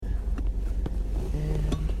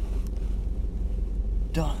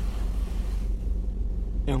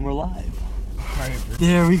And we're live. Alright,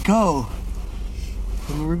 there we go.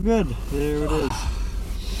 And we're good. There it is.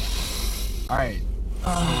 Alright. So,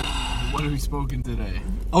 what have we spoken today?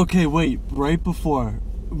 Okay, wait. Right before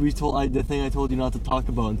the thing I told you not to talk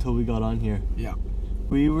about until we got on here. Yeah.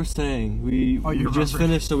 We were saying we just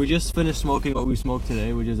finished. So we just finished smoking what we smoked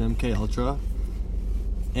today, which is MK Ultra.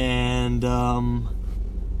 And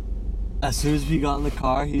as soon as we got in the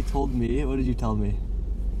car, he told me. What did you tell me?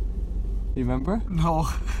 You remember? No.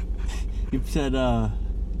 You said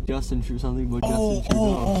Justin Trudeau, something about Justin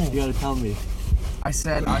Trudeau. You gotta tell me. I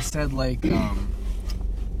said like I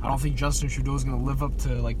don't think Justin Trudeau's gonna live up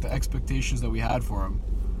to like the expectations that we had for him.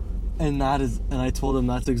 And I told him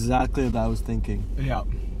that's exactly what I was thinking. Yeah.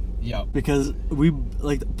 Yeah. Because we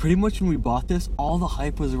pretty much when we bought this, all the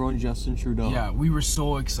hype was around Justin Trudeau. Yeah, we were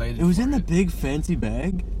so excited. It was in the big fancy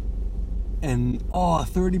bag. And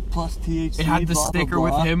 30 plus THC. It had the sticker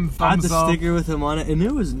with him. It had the sticker with him on it, and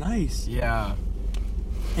it was nice. Yeah.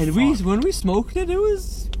 And when we smoked it, it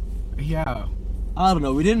was. Yeah. I don't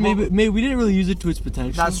know. We didn't maybe we didn't really use it to its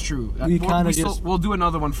potential. That's true. We'll do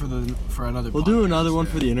another one for another. We'll do another one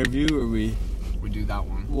for the interview where we do that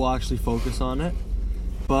one. We'll actually focus on it,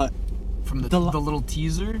 but. From the little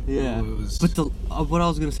teaser? Yeah. But what I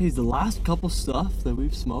was going to say is the last couple stuff that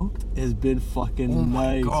we've smoked has been fucking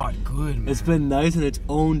nice. Oh my god, good, man. It's been nice in its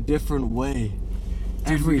own different way.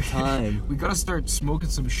 Dude, every time. We gotta start smoking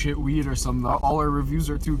some shit weed or something. All our reviews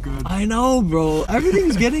are too good. I know, bro.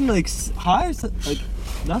 Everything's getting high.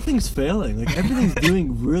 Nothing's failing. Everything's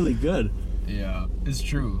doing really good. Yeah, it's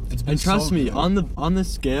true. It's been and trust so me, good. on the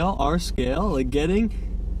scale, our scale, getting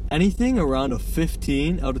anything around a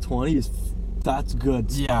 15 out of 20 that's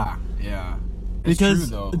good. Yeah. It's because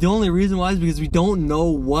true, though. The only reason why is because we don't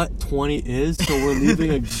know what 20 is, so we're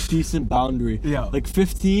leaving a decent boundary. Yeah.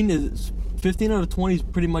 15 out of 20 is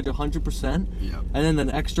pretty much 100%. Yeah. And then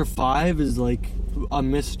an extra 5 is a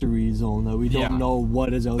mystery zone that we don't know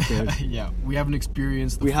what is out there. Yeah. We haven't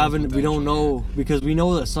experienced. We don't know because we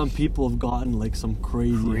know that some people have gotten some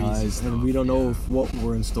crazy highs, stuff, and we don't know what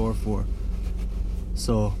we're in store for.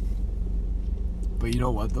 So. But you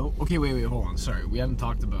know what though? Okay, wait, hold on. Sorry, we haven't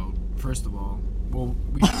talked about. First of all,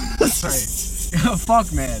 sorry.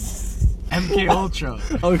 Fuck, man. MK Ultra.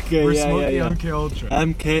 Okay, We're yeah. MK Ultra.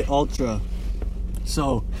 MK Ultra.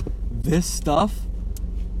 So, this stuff,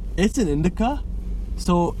 it's an Indica,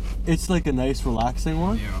 so it's a nice relaxing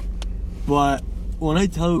one. Yeah. But when I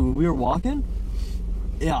tell you, when we were walking,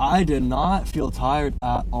 I did not feel tired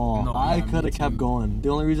at all. No, I could have kept going. The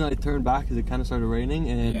only reason I turned back is it kind of started raining,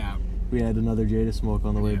 and we had another J to smoke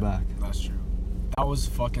on the way back. That's true. That was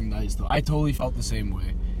fucking nice, though. I totally felt the same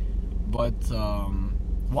way. But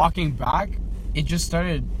walking back, it just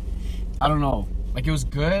started, I don't know, it was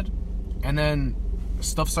good, and then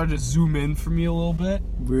stuff started to zoom in for me a little bit.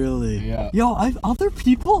 Really? Yeah. Yo, other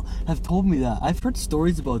people have told me that. I've heard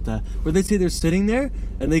stories about that, where they say they're sitting there,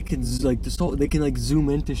 and they can, zoom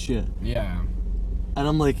into shit. Yeah. And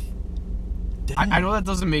I'm like, damn. I know that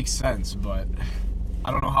doesn't make sense, but I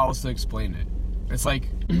don't know how else to explain it. It's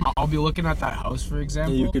I'll be looking at that house, for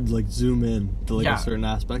example. You could zoom in to a certain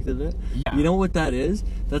aspect of it. Yeah. You know what that is?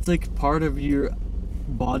 That's part of your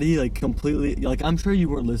body, completely. I'm sure you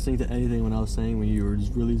weren't listening to anything when I was saying when you were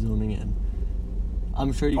just really zooming in.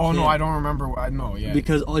 I'm sure you. Oh no, I don't remember. I know, yeah.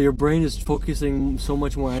 Because your brain is focusing so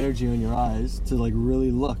much more energy on your eyes to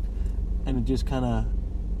really look, and it just kind of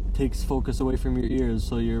takes focus away from your ears,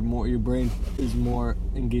 so your brain is more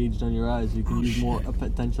engaged on your eyes. You can use more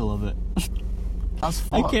potential of it. That's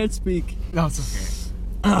fun. I can't speak. No, it's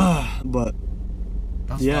okay. But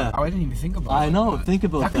that's fun. I didn't even think about that. I know. Think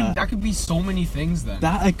about that. That could be so many things then.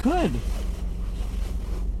 That I could.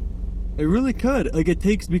 It really could. It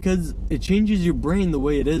takes because it changes your brain the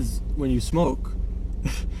way it is when you smoke.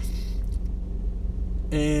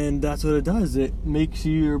 And that's what it does. It makes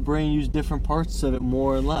your brain use different parts of it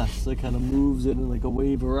more and less. It kind of moves it in a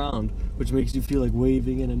wave around, which makes you feel like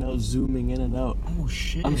waving in and out, zooming in and out. Oh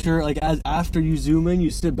shit! I'm sure after you zoom in, you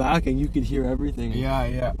sit back and you could hear everything.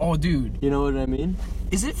 Yeah. Oh, dude. You know what I mean?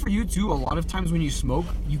 Is it for you too? A lot of times when you smoke,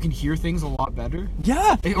 you can hear things a lot better.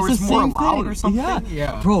 Yeah. Or it's more loud or something.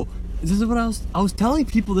 Yeah. Bro, this is what I was telling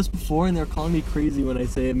people this before, and they're calling me crazy when I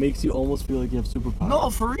say it makes you almost feel like you have superpowers. No,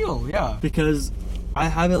 for real. Yeah. Because I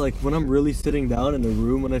have it when I'm really sitting down in the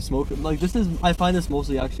room when I smoke. I find this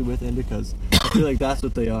mostly actually with Indicas. I feel like that's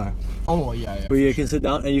what they are. Oh yeah. Where you can sit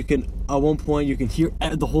down and you can at one point you can hear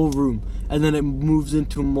the whole room, and then it moves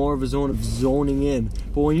into more of a zone of zoning in.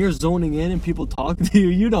 But when you're zoning in and people talk to you,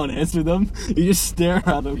 you don't answer them. You just stare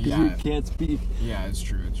at them because you can't speak. Yeah, it's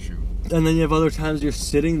true. And then you have other times you're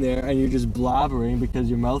sitting there and you're just blabbering because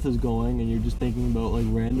your mouth is going and you're just thinking about like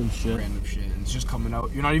random shit. And it's just coming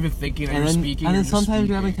out. You're not even thinking that you're speaking. And then sometimes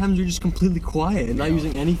you're having times you're just completely quiet and not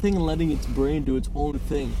using anything and letting its brain do its own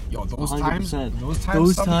thing. Yo, those 100%. times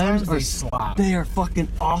sometimes they slap. They are fucking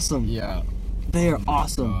awesome. Yeah. They are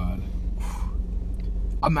awesome. God.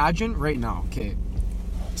 Imagine right now, okay.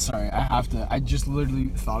 Sorry, I just literally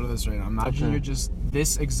thought of this right now. Imagine you're just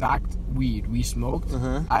this exact weed we smoked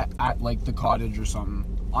at like the cottage or something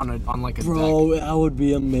on like a Bro, deck. that would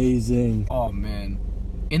be amazing. Oh man.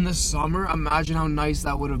 In the summer, imagine how nice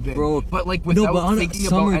that would have been. Bro, but like without thinking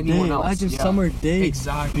about anyone else. Imagine summer day.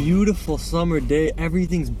 Exactly. Beautiful summer day.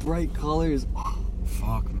 Everything's bright colors. Oh,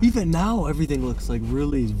 fuck, man. Even now, everything looks like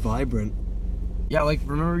really vibrant. Yeah, like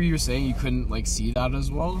remember you were saying you couldn't like see that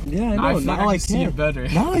as well? Yeah, I know. Now I can see it better.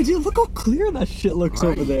 Now I do. Look how clear that shit looks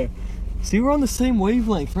over there. See, we're on the same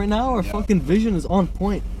wavelength. Right now, our fucking vision is on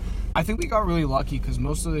point. I think we got really lucky because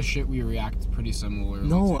most of the shit we react pretty similar.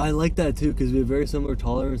 No, I like that too because we have very similar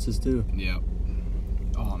tolerances too. Yeah.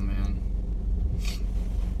 Oh man.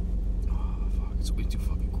 Oh fuck, it's way too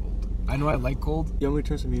fucking cold. I know I like cold. You want me to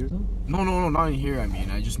turn some heaters on? No, not in here. I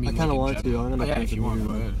mean, I just mean. I kind of want to. I'm gonna. Yeah, if you want,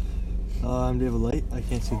 go ahead. Do you have a light? I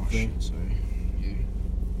can't see the thing. Shit, sorry.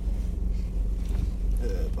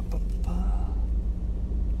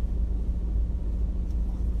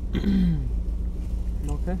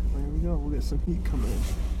 Okay, well, here we go. We'll get some heat coming in.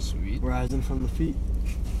 Sweet. Rising from the feet.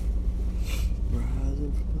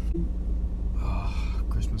 Rising from the feet.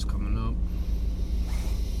 Christmas coming up.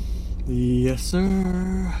 Yes,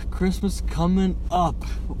 sir. Christmas coming up.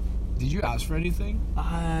 Did you ask for anything?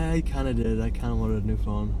 I kind of did. I kind of wanted a new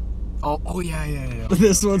phone. Oh yeah.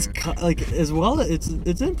 This one's like as well. It's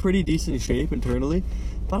in pretty decent shape internally,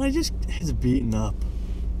 but it's beaten up.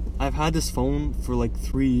 I've had this phone for like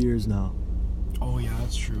 3 years now. Oh yeah,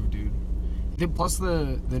 that's true, dude. Plus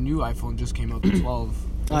the new iPhone just came out, the 12.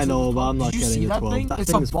 I know, but I'm not getting the 12. That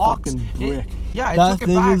thing is fucking brick. That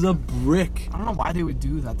thing is a brick. I don't know why they would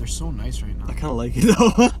do that. They're so nice right now. I kind of like it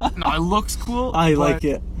though. No, it looks cool. I like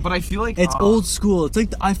it. But I feel like it's old school. It's like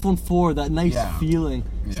the iPhone 4, that nice feeling.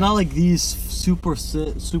 It's not like these super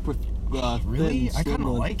really? thin, I kind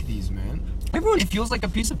of like these, man. It feels like a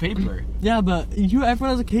piece of paper. Yeah, but everyone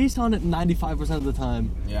has a case on it 95% of the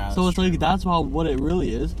time. Yeah. So it's true. Like that's what it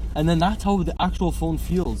really is, and then that's how the actual phone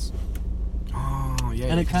feels. Oh yeah.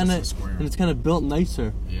 And it's kind of built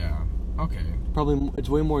nicer. Yeah. Okay. Probably it's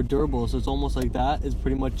way more durable, so it's almost like that is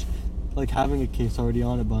pretty much like having a case already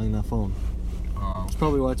on it, buying that phone. Oh. It's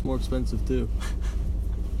probably why it's more expensive too.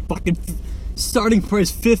 Fucking starting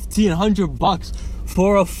price $1,500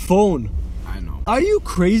 for a phone. I know. Are you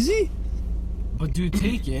crazy? But dude,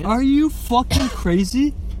 take it. Are you fucking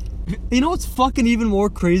crazy? You know what's fucking even more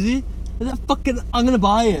crazy? That fucking I'm gonna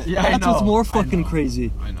buy it. Yeah, that's what's more fucking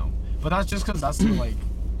crazy. I know. But that's just because that's the like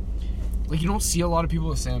you don't see a lot of people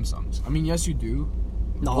with Samsungs. I mean, yes, you do.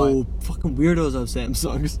 No, fucking weirdos have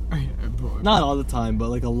Samsungs. Bro, not all the time, but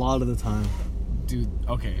like a lot of the time. Dude,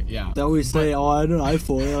 okay, yeah. They always say, I had an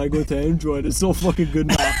iPhone and I go to Android. It's so fucking good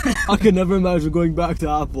now. I could never imagine going back to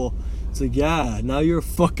Apple. It's like, yeah, now you're a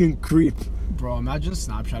fucking creep. Bro, imagine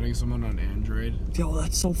Snapchatting someone on Android. Yo,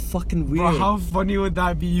 that's so fucking weird. Bro, how funny would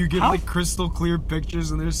that be? You get like crystal clear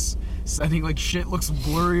pictures and they're sending like shit looks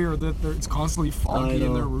blurry or that it's constantly foggy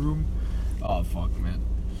in their room. Oh, fuck, man.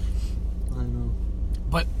 I know.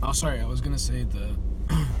 But, sorry, I was gonna say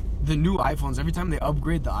the new iPhones, every time they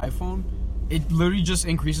upgrade the iPhone, it literally just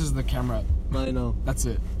increases the camera. I know. That's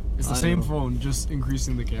it. It's the same phone, just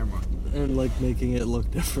increasing the camera. And like making it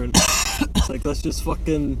look different. It's like, let's just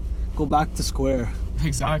fucking go back to square.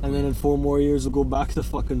 Exactly. And then in 4 more years we'll go back to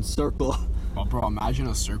fucking circle. Oh, bro, imagine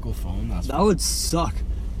a circle phone. That would suck.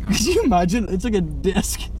 Could you imagine? It's like a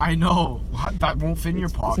disc. I know. What? That won't fit in your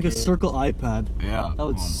pocket. It's like a circle iPad. Yeah. That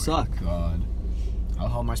would suck. Oh my god.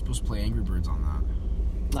 How am I supposed to play Angry Birds on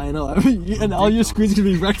that? I know. I mean, and all your screens gonna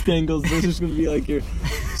be rectangles. This is gonna be like your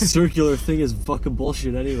circular thing is fucking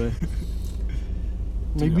bullshit anyway.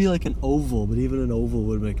 Maybe like an oval, but even an oval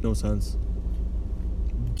would make no sense.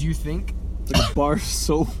 Do you think? It's like a bar of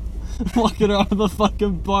soap. Walking around with a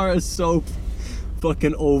fucking bar of soap.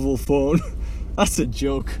 Fucking oval phone. That's a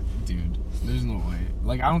joke. Dude, there's no way.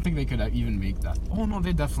 Like, I don't think they could even make that. Oh, no,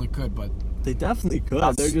 they definitely could, but... They definitely could.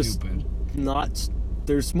 That's They're stupid. Just not...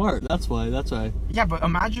 They're smart. That's why. Yeah, but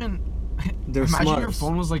imagine... They're imagine smart. Your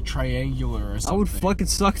phone was, like, triangular or something. That would fucking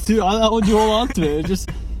suck, too. How would you hold on to it?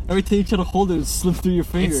 Every time you try to hold it, it slips through your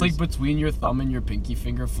fingers. It's like between your thumb and your pinky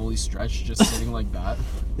finger, fully stretched, just sitting like that.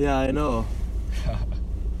 Yeah, I know.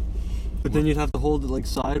 But then you'd have to hold it like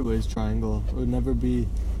sideways triangle. It would never be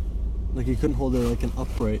like you couldn't hold it like an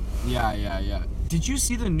upright. Yeah. Did you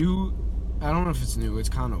see the new? I don't know if it's new. It's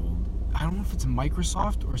kind of old. I don't know if it's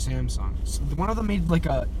Microsoft or Samsung. So one of them made like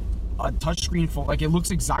a touchscreen phone. Like it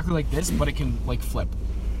looks exactly like this, but it can like flip.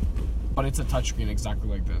 But it's a touchscreen exactly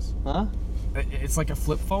like this. Huh? It's like a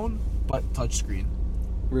flip phone, but touchscreen.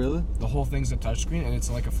 Really? The whole thing's a touchscreen, and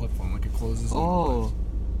it's like a flip phone. Like it closes. Oh.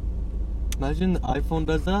 Imagine the iPhone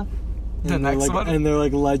does that. The And next one? and they're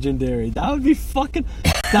like legendary. That would be fucking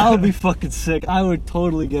sick. I would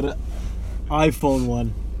totally get an iPhone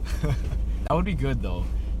one. That would be good though.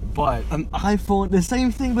 But An iPhone, the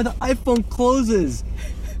same thing, but the iPhone closes.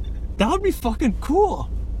 That would be fucking cool.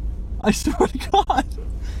 I swear to God.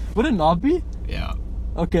 Would it not be? yeah,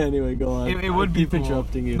 Okay, anyway, go on. it would I be keep cool.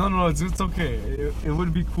 interrupting you. No, it's okay. It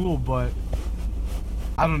would be cool, but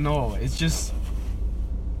I don't know. It's just,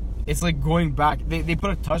 it's like going back. They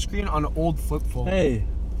put a touchscreen on an old flip phone. Hey,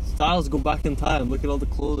 styles go back in time. Look at all the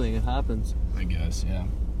clothing. It happens. I guess, yeah.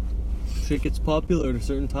 Shit gets popular at a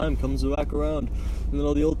certain time, comes back around. And then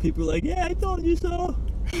all the old people are like, yeah, I told you so.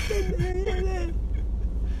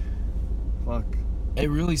 Fuck. It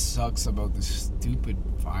really sucks about this stupid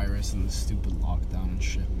virus and the stupid lockdown and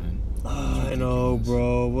shit, man. I know, ridiculous.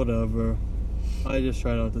 bro. Whatever. I just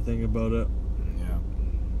try not to think about it. Yeah.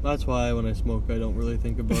 That's why when I smoke, I don't really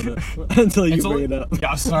think about it until you bring it up.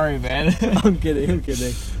 Yeah, sorry, man. I'm kidding.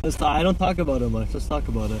 I don't talk about it much. Let's talk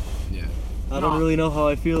about it. Yeah. I don't really know how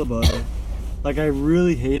I feel about it. Like, I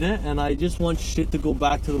really hate it, and I just want shit to go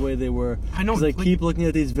back to the way they were. I know, Because I like- keep looking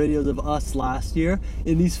at these videos of us last year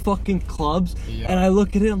in these fucking clubs, Yeah. and I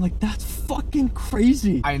look at it, I'm like, that's fucking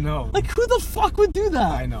crazy. I know. Like, who the fuck would do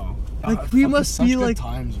that? I know. Like, we fucking must such be good like,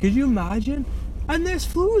 times, could you imagine? And this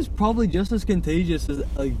flu is probably just as contagious as,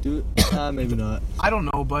 like, maybe not. I don't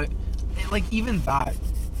know, but like even that,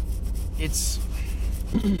 it's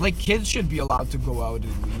like kids should be allowed to go out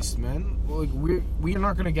at least, man. Like we're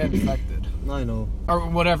not gonna get infected I know. or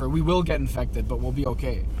whatever. We will get infected, but we'll be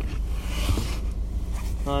okay.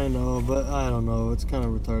 I know, but I don't know. It's kind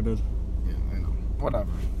of retarded. Yeah, I know.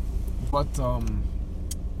 Whatever. But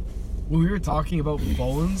when we were talking about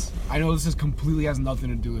phones, I know this completely has nothing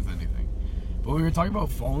to do with anything. But when we were talking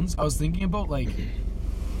about phones, I was thinking about like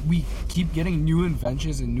we keep getting new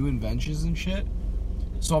inventions and shit.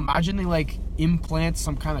 So imagine they like implant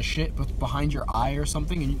some kind of shit behind your eye or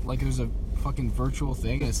something, and like there's a fucking virtual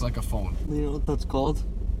thing, and it's like a phone. You know what that's called?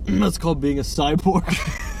 That's called being a cyborg.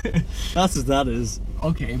 That's what that is.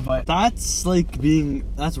 Okay, but That's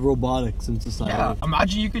that's robotics in society. yeah,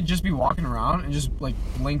 imagine you could just be walking around and just like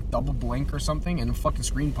double blink or something, and a fucking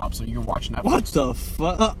screen pops up. You can watch Netflix. What the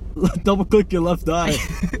fuck? Double click your left eye.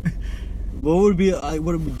 What would be? What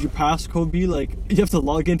would your passcode be? Like you have to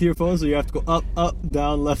log into your phone, so you have to go up,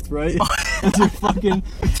 down, left, right. That's your fucking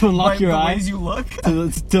to unlock your the eye. ways you look.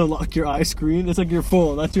 To unlock your eye screen. It's like your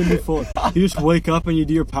phone. That's your new phone. You just wake up and you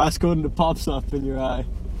do your passcode and it pops up in your eye.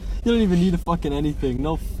 You don't even need a fucking anything.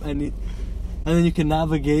 And then you can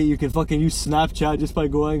navigate. You can fucking use Snapchat just by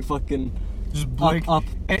going fucking Just blink. up,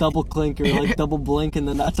 double click or like double blink, and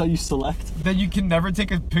then that's how you select. Then you can never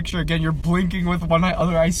take a picture again. You're blinking with one eye,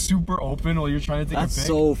 other eye super open while you're trying to take That's a pic.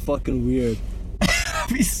 so fucking weird.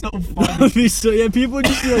 That'd be so That funny. would be so. Yeah, people would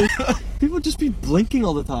just be like, people would just be blinking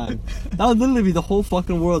all the time. That would literally be the whole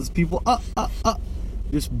fucking world. Is people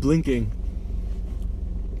just blinking.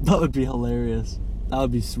 That would be hilarious. That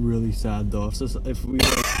would be really sad though. If that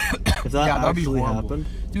Yeah, that'd be actually horrible. happened.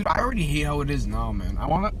 Dude, I already hate how it is now, man.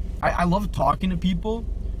 I love talking to people,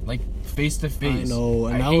 like, face to face. I know,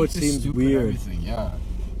 and now hate it the seems stupid weird. Everything, yeah.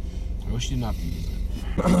 I wish you didn't have to use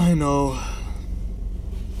it. I know.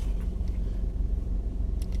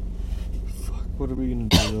 Fuck. What are we gonna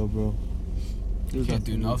do though, bro? You can't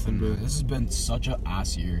do nothing, man. This has been such a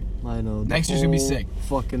ass year. I know. Next year's gonna be sick.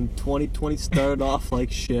 Fucking 2020 started off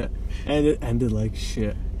like shit, and it ended like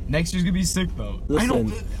shit. Next year's gonna be sick, though.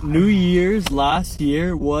 Listen, New Year's last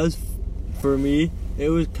year was, for me, it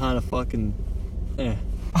was kind of fucking, I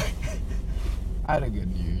had a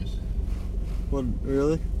good New Year's. What,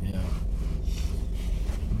 really? Yeah.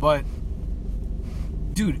 But,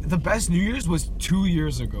 dude, the best New Year's was 2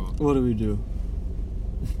 years ago. What did we do?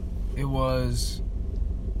 It was...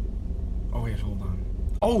 Oh, wait, hold on.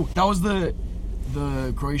 Oh, that was the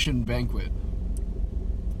Croatian banquet.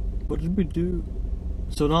 What did we do?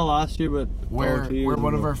 So not last year, but Where 2 years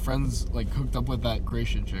one of ago. our friends, like, hooked up with that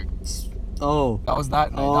Croatian chick. Oh. That was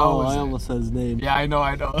that night. Oh, that was I it. almost said his name. Yeah, I know.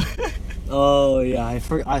 Oh yeah,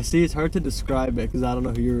 I see. It's hard to describe it because I don't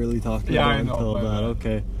know who you're really talking Yeah, about I know, until my that. bad.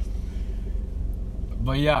 Okay.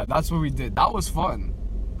 But yeah, that's what we did. That was fun.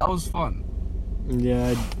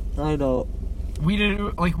 Yeah, I know. We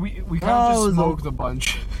didn't we kind of just smoked a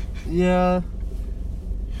bunch. Yeah.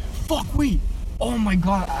 Fuck, wait. Oh my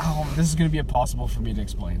god. Oh, this is gonna be impossible for me to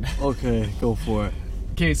explain. Okay, go for it.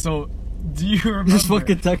 Okay, so do you remember? Just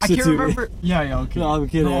fucking text it I can't to remember. me. Yeah, okay. No, I'm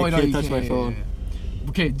kidding. I can't touch my yeah, phone. yeah.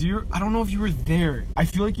 Okay, I don't know if you were there. I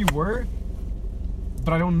feel like you were,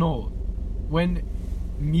 but I don't know. When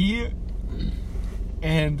me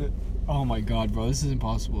and oh my god, bro, this is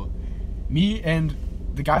impossible. Me and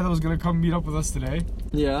the guy that was gonna come meet up with us today.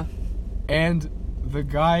 Yeah. And the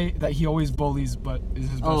guy that he always bullies, but is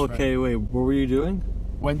his best friend. Oh, okay. Wait, what were you doing?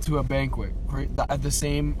 Went to a banquet at the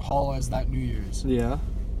same hall as that New Year's. Yeah.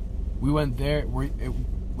 We went there.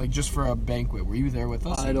 Just for a banquet. Were you there with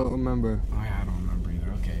us? I don't remember. Oh yeah, I don't remember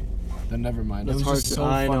either. Okay, then never mind. That's it was hard just to. so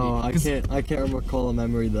I funny. know. I can't recall a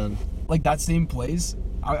memory then. Like that same place.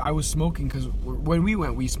 I was smoking because when we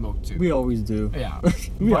went, we smoked too. We always do. Yeah.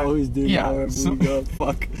 We always do. Yeah. Wherever we go.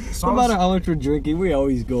 Fuck. So No matter how much we're drinking, we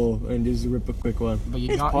always go and just rip a quick one. But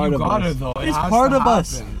It's part of got us. it though. It's part of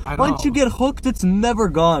us. Once you get. get hooked, it's never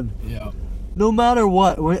gone. Yeah. No matter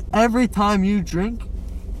what. Every time you drink,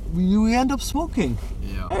 you end up smoking.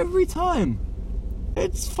 Yeah. Every time.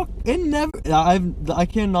 It's it never. I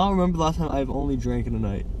cannot remember the last time I've only drank in a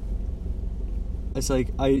night. It's like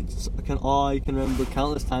I can remember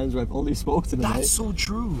countless times where I've only smoked in a night. That's so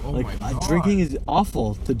true. Oh Like my god. drinking is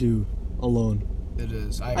awful to do alone. It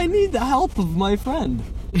is. I need the help of my friend,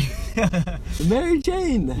 Mary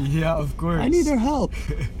Jane. Yeah, of course. I need her help.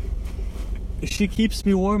 She keeps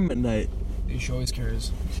me warm at night. She always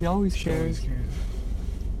cares. She always She always cares.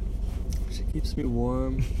 cares. She keeps me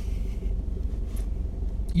warm.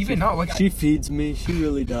 Even now, like She feeds me. She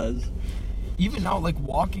really does. even now, like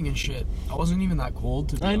walking and shit, I wasn't even that cold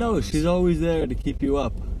to be I know. honest. She's always there to keep you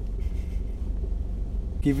up.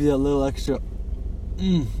 Give you that little extra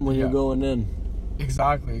when you're Yeah. going in.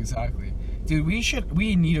 Exactly. Dude,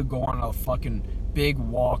 we need to go on a fucking big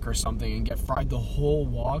walk or something and get fried the whole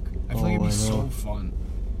walk. I feel like it'd be so fun.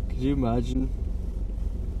 Could you imagine?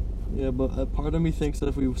 Yeah, but a part of me thinks that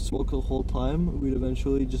if we smoke the whole time, we'd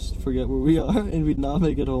eventually just forget where we are and we'd not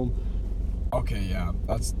make it home. Okay, yeah,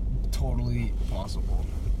 that's totally possible.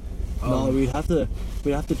 No, we'd have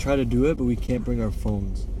to try to do it, but we can't bring our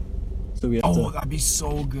phones. So we have that'd be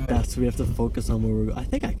so good. we have to focus on where we're going. I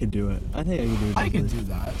think I could do it. I think I could do it. I could definitely.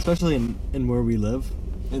 do that. Especially in where we live,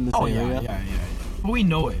 in this area. Yeah. But we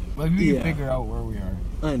know it. Like we Yeah. can figure out where we are.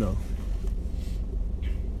 I know.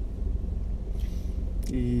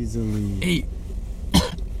 Easily. Hey,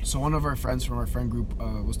 so one of our friends from our friend group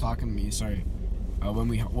was talking to me. Sorry, when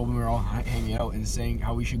we were all hanging out and saying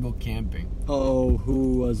how we should go camping. Oh,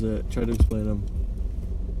 who was it? Try to explain him.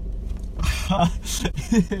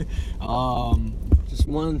 Just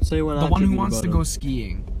say one. The one who attribute wants to about go him.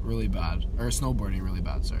 skiing really bad, or snowboarding really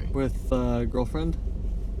bad. Sorry. With girlfriend.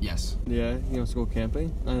 Yes. Yeah, he wants to go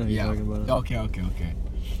camping. I know who you're talking about. Okay.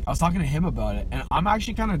 I was talking to him about it, and I'm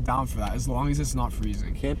actually kind of down for that as long as it's not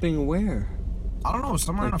freezing. Camping where? I don't know,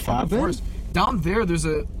 somewhere in a Like fucking cabin? forest. Down there, there's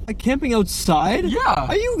a. Camping outside? Yeah.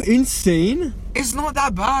 Are you insane? It's not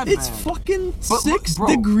that bad. It's man. fucking But 6 look, bro.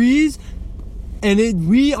 degrees, and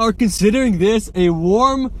we are considering this a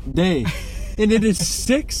warm day, and it is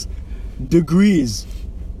 6 degrees.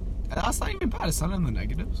 That's not even bad. It's not in the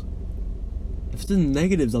negatives. If it's in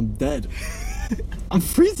negatives, I'm dead. I'm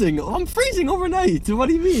freezing. I'm freezing overnight. What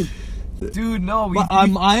do you mean? Dude, no. But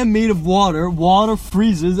I am made of water. Water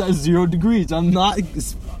freezes at 0 degrees. I'm not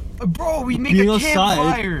Bro, we make being a outside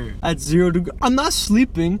campfire at 0 degrees. I'm not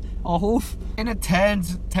sleeping. in a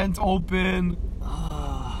tent open.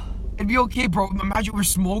 It'd be okay, bro. Imagine we're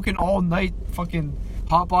smoking all night. Fucking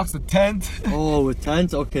hotbox the tent. Oh, with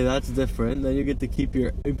tents? Okay, that's different. Then you get to keep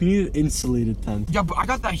you need an insulated tent. Yeah, but I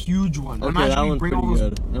got that huge one. Okay, Imagine that we one's bring pretty all those.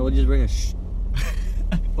 good. Now we'll just bring a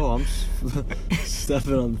Oh, I'm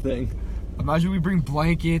stepping on the thing. Imagine we bring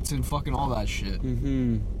blankets and fucking all that shit.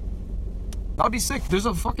 Mm-hmm. That'd be sick. There's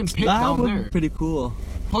a fucking pit That down would there. be pretty cool.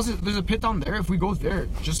 Plus, there's a pit down there. If we go there,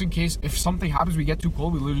 just in case if something happens, we get too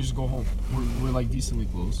cold, we literally just go home. We're like decently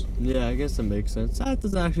close. Yeah, I guess that makes sense. That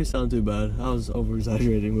doesn't actually sound too bad. I was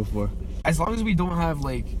over-exaggerating before. As long as we don't have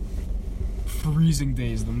like freezing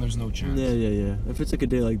days, then there's no chance. Yeah. If it's like a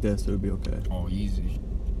day like this, it would be okay. Oh, easy.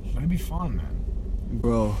 But it'd be fun, man.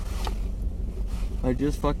 Bro, I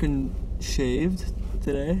just fucking shaved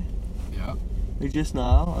today. Yeah. Like just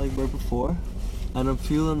now, like right before. And I'm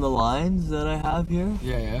feeling the lines that I have here.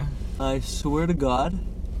 Yeah. I swear to God,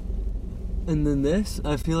 And then this,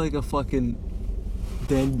 I feel like a fucking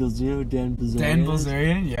Dan Bilzerian. You know who Dan Bilzerian Dan is?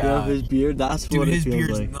 Bilzerian, yeah. Yeah, his beard. That's Dude, what it his feels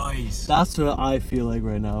beard's like. nice. That's what I feel like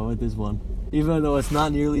right now with this one. Even though it's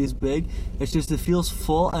not nearly as big, it's just, it feels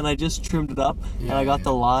full, and I just trimmed it up, and I got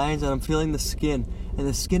the lines, and I'm feeling the skin. And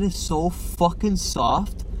the skin is so fucking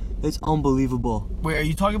soft, it's unbelievable. Wait, are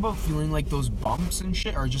you talking about feeling like those bumps and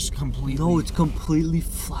shit, or just completely? No, it's completely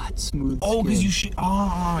flat, smooth Oh, because skin.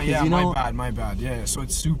 yeah, you know, my bad. Yeah, so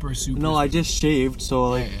it's super. No, I just shaved, so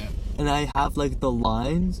like, yeah. and I have like the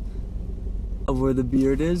lines of where the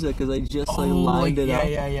beard is, because I just like lined it up.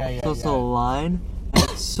 Yeah. So it's a line, and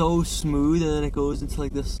it's so smooth, and then it goes into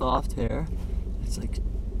like this soft hair. It's like,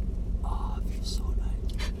 oh, it feels so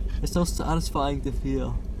nice. It's so satisfying to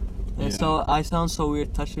feel. And so I sound so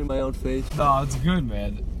weird touching my own face. No, it's good,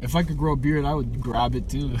 man. If I could grow a beard, I would grab it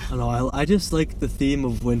too. I know. I just like the theme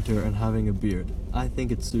of winter and having a beard. I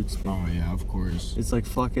think it suits me. Oh yeah, of course. It's like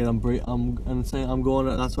fuck it. I'm saying I'm going.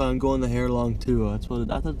 That's why I'm going the hair long too. That's what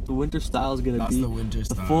the winter style is gonna be. That's the winter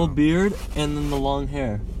style. The full beard and then the long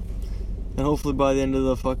hair. And hopefully by the end of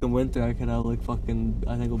the fucking winter, I can have like fucking.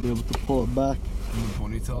 I think I'll be able to pull it back. And the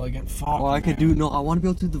ponytail again. Fuck. Or I could do I want to be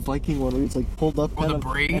able to do the Viking one where it's like pulled up kind the of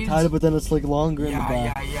braids? and tied it, but then it's like longer in the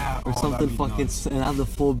back. Yeah. Or something fucking and have the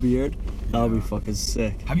full beard. That would be fucking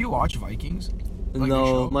sick. Have you watched Vikings? Like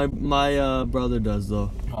No, my brother does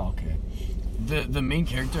though. Oh, okay. The main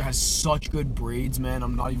character has such good braids, man.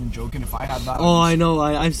 I'm not even joking. If I had that. Oh, I know.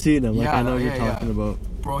 I've seen them. Like Yeah, I know what you're yeah, talking about.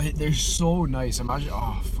 Bro, they're so nice. Imagine.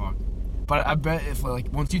 Oh fuck. But I bet if like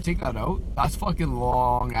once you take that out, that's fucking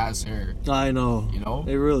long ass hair. I know. You know?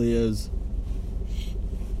 It really is.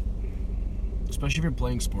 Especially if you're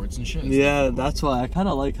playing sports and shit. Yeah, that's why I kind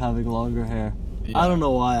of like having longer hair. Yeah. I don't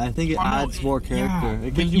know why. I think it adds more character. Yeah, It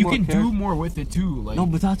but gives you more can character. do more with it too. Like No,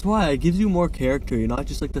 but that's why it gives you more character. You're not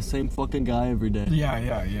just like the same fucking guy every day.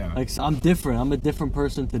 Yeah. Like I'm different. I'm a different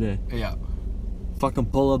person today. Yeah. Fucking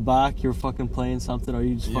pull it back. You're fucking playing something, or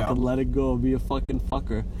you just fucking let it go. Be a fucking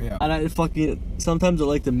fucker. Yeah. And I fucking sometimes I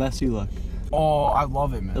like the messy look. Oh, I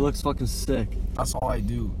love it, man. It looks fucking sick. That's all I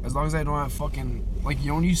do. As long as I don't have fucking like you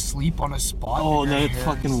know when you sleep on a spot. Oh, and no, your it's hair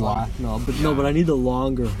fucking is whack. like- No, but Yeah. I need the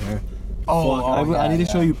longer hair. Oh, Fuck, I need to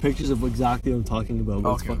show yeah. you pictures of exactly what I'm talking about.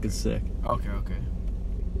 But it's Okay, fucking sick. Okay.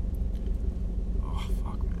 Oh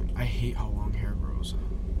fuck, man. I hate how long hair grows.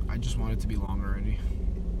 I just want it to be long already.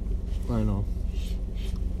 I know.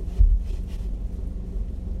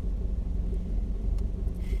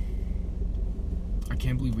 I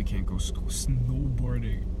can't believe we can't go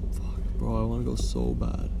snowboarding. Fuck, bro, I want to go so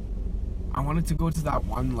bad. I wanted to go to that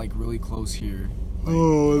one like really close here. Like,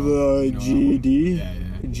 The you know, GED? Yeah.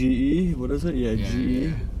 GE? What is it? Yeah, Yeah, GE.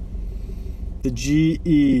 yeah. The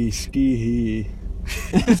GE ski.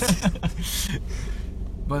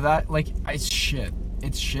 But that like it's shit.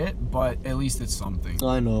 It's shit, but at least it's something.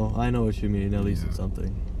 I know what you mean. At least Yeah. it's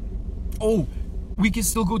something. Oh, we can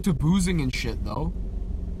still go to boozing and shit though.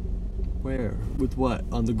 Where? With what?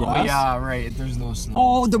 On the grass? Oh yeah, right. There's no snow.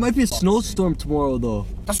 Oh, there might be a snowstorm tomorrow though.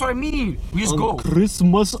 That's what I mean. We just On go.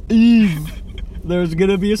 Christmas Eve. There's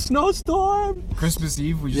gonna be a snowstorm. Christmas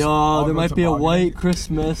Eve. We just. all Yeah, there go might be a tobogganing. white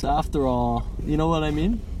Christmas after all. You know what I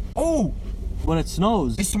mean? Oh, When it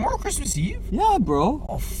snows. is tomorrow Christmas Eve? Yeah, bro.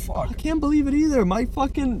 Oh I fuck. can't believe it either. My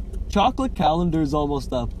fucking chocolate calendar is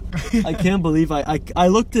almost up. I can't believe I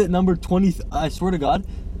looked at number 20. I swear to God,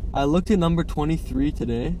 I looked at number 23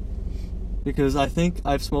 today because I think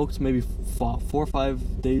I've smoked maybe 4 or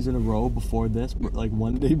 5 days in a row before this, like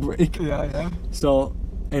 1 day break. Yeah. So,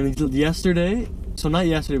 and yesterday, so not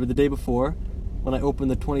yesterday, but the day before, when I opened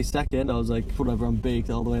the 22nd, I was like, whatever, I'm baked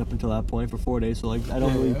all the way up until that point for 4 days. So like, I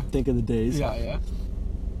don't really think of the days. Yeah.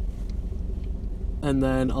 And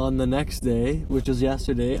then on the next day, which was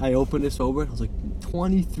yesterday, I opened it sober and I was like,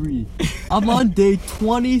 23. I'm on day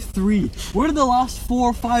 23. Where did the last 4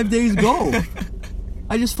 or 5 days go?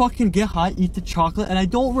 I just fucking get high, eat the chocolate, and I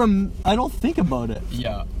don't think about it.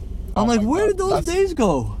 Yeah. I'm Oh like, my where God, did those that's- days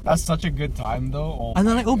go? That's such a good time though. Oh And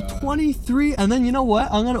then I my opened God. 23, and then you know what?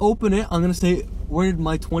 I'm gonna open it. I'm gonna say, where did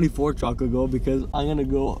my 24 chocolate go? Because I'm gonna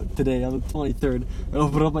go today on the 23rd and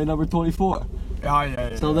open up my number 24.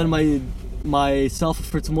 Yeah. So then my self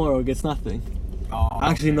for tomorrow gets nothing. Oh,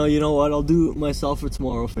 Actually, no. You know what? I'll do myself for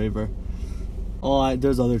tomorrow a favor. Oh,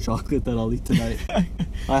 there's other chocolate that I'll eat tonight.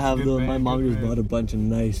 I have Good man, my mom good just man. bought a bunch of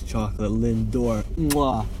nice chocolate, Lindor.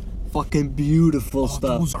 Mwah. Fucking beautiful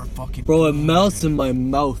stuff. Those are fucking. Bro, it good. melts in my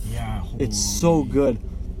mouth. Yeah. It's so holy. good.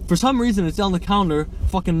 For some reason, it's on the counter.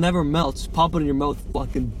 Fucking never melts. Pop it in your mouth.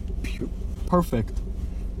 Fucking perfect.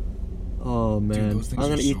 Oh man, those things I'm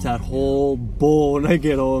are gonna eat so that good. whole bowl when I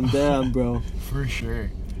get home. Damn, bro. For sure.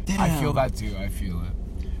 Damn. I feel that too. I feel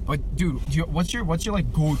it. But dude, what's your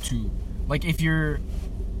like go-to? Like if you're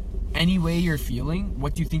any way you're feeling,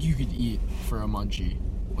 what do you think you could eat for a munchie?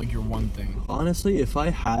 Like your one thing. Honestly, if I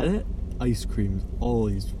had it, ice cream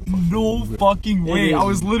always. No fucking way! I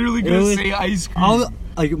was literally gonna say ice cream.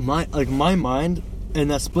 My mind in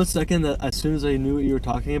that split second, that as soon as I knew what you were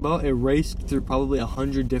talking about, it raced through probably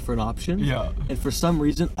 100 different options. Yeah. And for some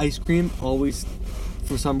reason, ice cream always,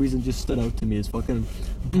 for some reason, just stood out to me as fucking.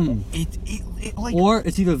 It like. Or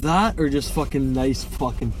it's either that or just fucking nice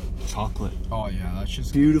fucking chocolate. Oh yeah, that's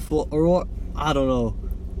just beautiful. Or I don't know.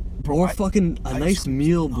 Bro, or fucking a nice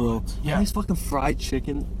meal, bro. Yeah. A nice fucking fried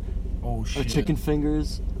chicken. Oh shit. Or chicken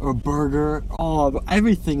fingers, or a burger. Oh,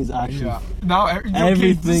 everything is actually. Yeah. Now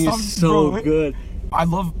everything is so good. I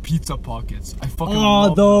love pizza pockets. I fucking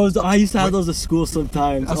love those. Them. I used to have those at school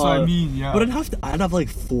sometimes. That's what I mean, yeah. But I'd have like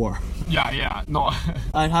 4. Yeah, no.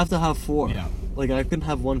 I'd have to have 4. Yeah. Like I couldn't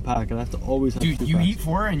have 1 pack, and I have to always have 2 Dude, you packs. eat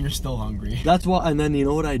 4 and you're still hungry. That's why. And then you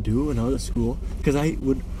know what I do when I was at school? Because I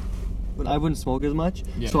wouldn't smoke as much,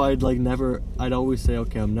 yeah. So I'd always say,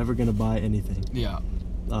 okay, I'm never gonna buy anything. Yeah.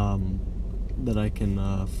 That I can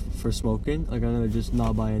for smoking. Like I'm gonna just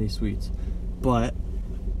not buy any sweets. But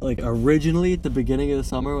like originally at the beginning of the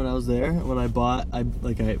summer when I was there, when I bought,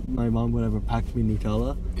 my mom would ever pack me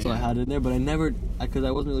Nutella, so I had it in there. But I never, because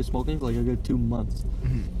I wasn't really smoking for like a good 2 months.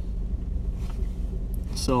 Mm-hmm.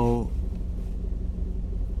 So.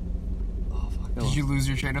 Did you lose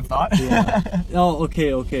your train of thought? Yeah. Oh,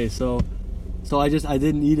 okay. So I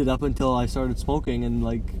didn't eat it up until I started smoking, and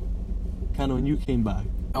like, kind of when you came back.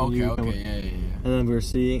 Okay, yeah. And then we were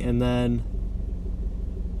seeing, and then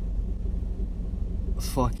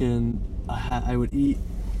fucking, I would eat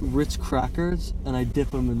Ritz crackers, and I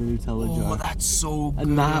dip them in the Nutella jar. Oh, that's so good.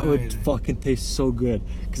 And that would fucking taste so good,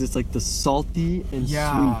 because it's like the salty and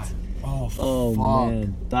sweet. Oh,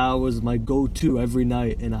 man, that was my go-to every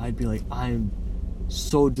night, and I'd be like, I'm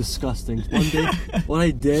so disgusting. One day, what I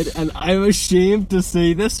did, and I'm ashamed to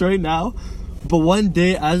say this right now, but one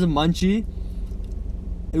day as a munchie,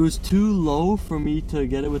 it was too low for me to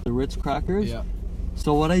get it with the Ritz crackers. Yeah.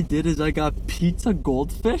 So what I did is I got pizza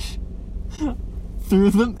goldfish, threw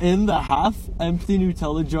them in the half-empty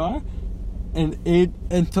Nutella jar, and ate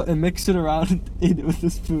and mixed it around and ate it with a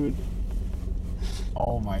spoon.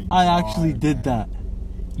 Oh my god. I actually did that.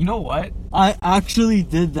 You know what? I actually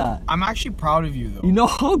did that. I'm actually proud of you, though. You know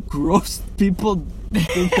how gross people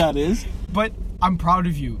think that is? But I'm proud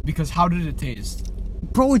of you, because how did it taste?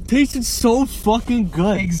 Bro, it tasted so fucking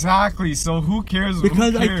good. Exactly, so who cares?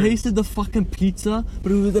 Because I tasted the fucking pizza, but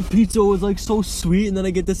the pizza was like so sweet, and then I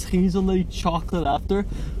get this hazelnut chocolate after.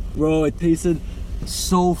 Bro, it tasted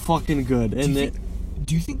so fucking good.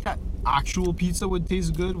 Do you think that actual pizza would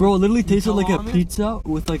taste good? Bro, it literally tasted like a Nutella on it? pizza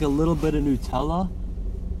with like a little bit of Nutella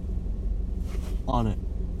on it.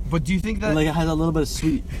 But do you think that... And like it has a little bit of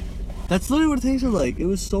sweet. That's literally what it tasted like. It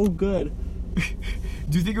was so good.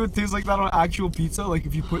 Do you think it would taste like that on actual pizza? Like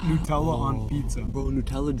if you put Nutella on pizza? Bro,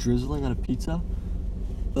 Nutella drizzling on a pizza?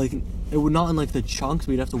 Like, it would not in like the chunks,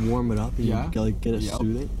 but you'd have to warm it up and get it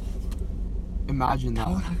soothing. Imagine that.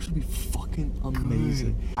 That would actually be fucking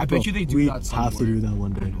amazing. I bet you they do that somewhere. We have to do that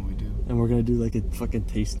one day. I know we do. And we're gonna do like a fucking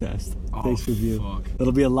taste test. Taste review. Fuck.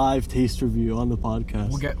 It'll be a live taste review on the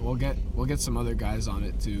podcast. We'll get some other guys on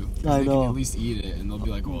it too. I they know. Can at least eat it, and they'll be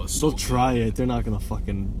like, "Well, it's so they'll try it. They're not gonna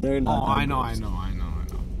fucking. They're not. I know.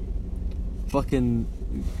 Fucking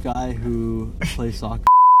guy who plays soccer.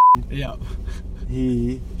 Yeah.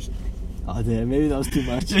 Oh damn, maybe that was too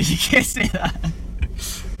much. You can't say that.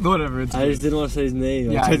 Whatever. I just didn't want to say his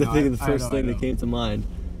name. I tried to think of the first thing that came to mind.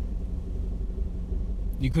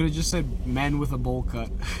 You could have just said "man with a bowl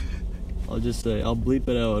cut." I'll bleep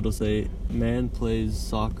it out. It'll say "man plays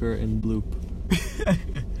soccer in bloop,"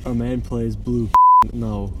 or "man plays bloop."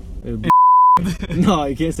 No, no,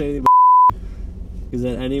 I can't say anything. Because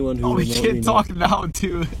then anyone who we can't talk now,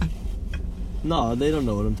 too. No, they don't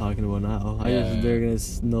know what I'm talking about now. They're gonna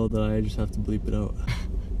know that I just have to bleep it out.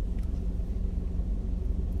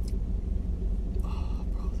 Oh,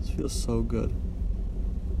 bro, this feels so good.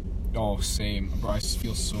 Oh, same, bro. I just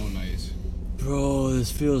feel so nice. Bro,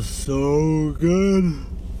 this feels so good.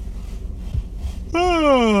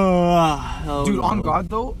 Dude, on God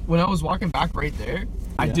though, when I was walking back right there,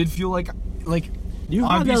 I did feel like you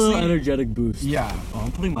had that little energetic boost. Yeah. Oh,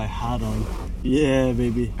 I'm putting my hat on. Yeah,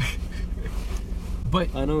 baby.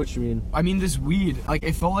 But I know what you mean. I mean, this weed, like,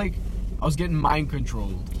 it felt like I was getting mind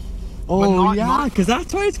controlled. Oh, yeah, because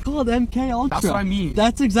that's why it's called MK Ultra. That's what I mean.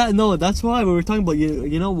 That's why we were talking about,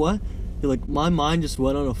 you know what? You're like, my mind just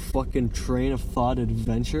went on a fucking train of thought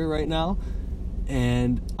adventure right now,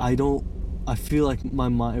 and I don't I feel like my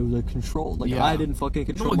mind, it was like controlled. Like I didn't fucking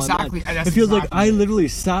control my mind. That's it feels like exactly I literally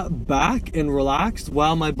sat back and relaxed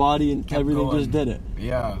while my body and everything going. just did it.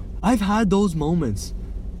 Yeah. I've had those moments,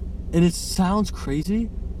 and it sounds crazy,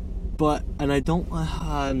 but and I don't.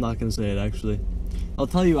 I'm not gonna say it actually. I'll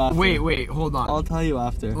tell you after. Wait, hold on. I'll tell you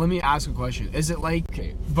after. Let me ask a question. Is it like,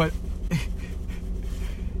 okay, but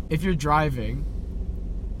if you're driving,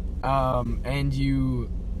 and you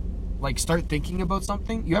like start thinking about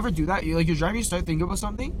something, you ever do that? You're driving, you start thinking about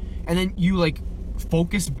something, and then you like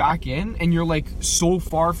focus back in, and you're like so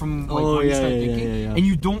far from like what you start thinking, and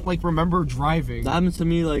you don't like remember driving. That happens to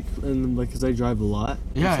me because I drive a lot.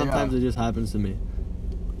 Yeah, sometimes it just happens to me.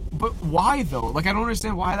 But why though? Like I don't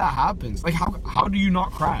understand why that happens. Like how do you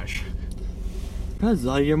not crash? Because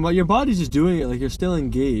like your body's just doing it. Like you're still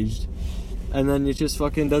engaged, and then it just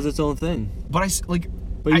fucking does its own thing. But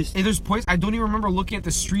there's points I don't even remember looking at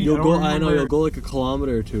the street. You'll go like a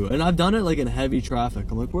kilometer or two, and I've done it like in heavy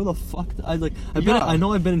traffic. I'm like, where the fuck? I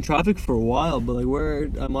know I've been in traffic for a while, but like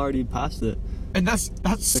I'm already past it. And that's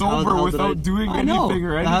sober without doing anything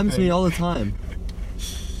or anything. That happens to me all the time.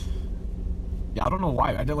 Yeah, I don't know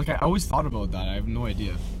why. I always thought about that. I have no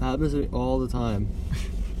idea. That happens to me all the time.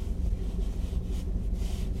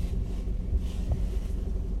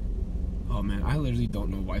 Oh man, I literally don't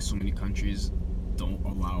know why so many countries don't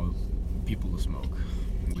allow people to smoke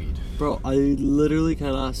weed. Bro, I literally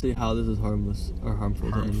cannot see how this is harmless or harmful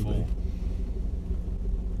to anybody.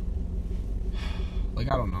 Like,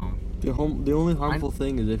 I don't know. The only harmful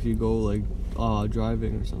thing is if you go like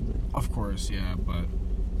driving or something. Of course, yeah, but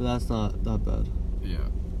that's not that bad. Yeah.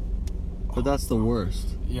 But that's the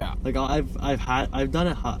worst. Yeah. Like I've done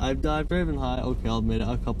it high. I've driven high. Okay, I'll admit it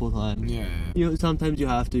a couple of times. Yeah. Sometimes you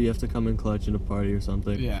have to come in clutch in a party or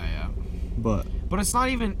something. Yeah. But it's not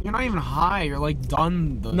even. You're not even high. You're like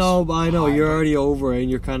done. No, but I know you're already over it, and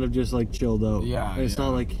you're kind of just like chilled out. Yeah. It's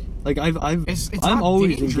not like It's I'm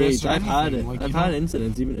always engaged. I've had it. Like, I've had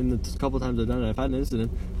incidents even in the couple times I've done it. I've had an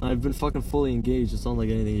incident, and I've been fucking fully engaged. It's not like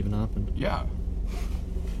anything even happened. Yeah.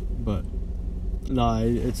 But no,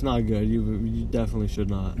 it's not good. You definitely should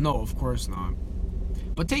not. No, of course not.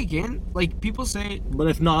 But take in, like, people say. But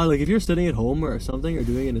if not, like, if you're sitting at home or something or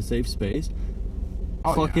doing it in a safe space,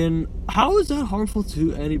 how is that harmful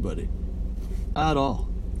to anybody? At all.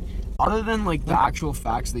 Other than, like, the actual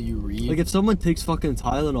facts that you read. Like, if someone takes fucking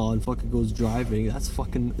Tylenol and fucking goes driving, that's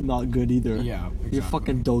fucking not good either. Yeah, exactly. You're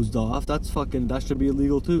fucking dozed off. That should be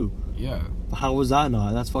illegal too. Yeah. How was that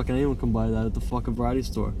not? That's fucking, anyone can buy that at the fucking variety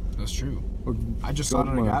store. That's true. Or I just saw it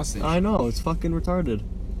at a gas station. I know, it's fucking retarded.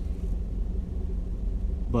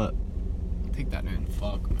 But take that in.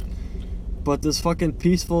 Fuck, man. But this fucking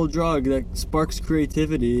peaceful drug that sparks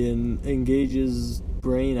creativity and engages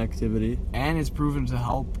brain activity, and it's proven to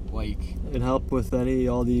help, like, it help with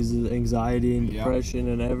all these anxiety and depression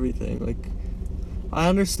and everything. Like, I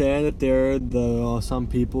understand that there are some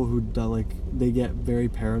people who they get very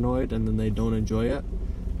paranoid and then they don't enjoy it.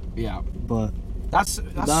 Yeah. But that's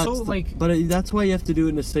so like. But that's why you have to do it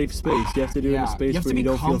in a safe space. You have to do it in a space where you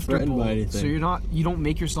don't feel threatened by anything. So you don't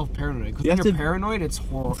make yourself paranoid. Because when you're paranoid, it's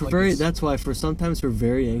horrible. That's why sometimes for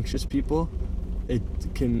very anxious people, it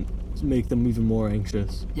can make them even more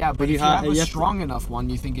anxious. Yeah, but if you have a strong enough one,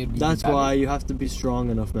 you think it'd be That's better. why you have to be strong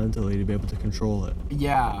enough mentally to be able to control it.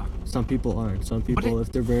 Yeah. Some people aren't. Some people,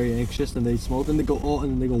 if they're very anxious and they smoke, and they go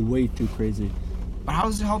way too crazy. But how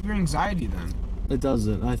does it help your anxiety then? It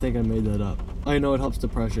doesn't. I think I made that up. I know it helps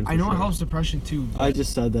depression. I know it helps depression too. I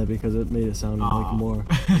just said that because it made it sound like more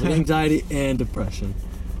like anxiety and depression.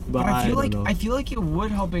 But I feel like it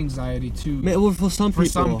would help anxiety too. Well, for some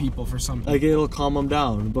people. Like, it'll calm them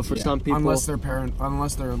down. But for some people, unless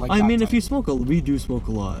they're like. I mean, if you smoke we do smoke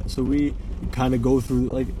a lot, so we kind of go through.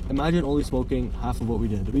 Like, imagine only smoking half of what we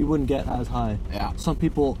did. We wouldn't get as high. Yeah. Some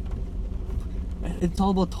people. It's all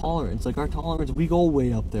about tolerance. Like, our tolerance, we go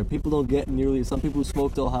way up there. People don't get nearly. Some people who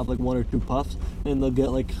smoke, they'll have like 1 or 2 puffs, and they'll get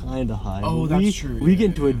like kind of high. Oh, that's true. We get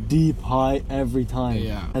into a deep high every time.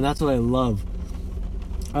 Yeah. And that's what I love.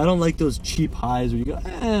 I don't like those cheap highs where you go,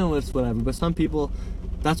 it's whatever. But some people,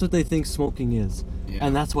 that's what they think smoking is. Yeah.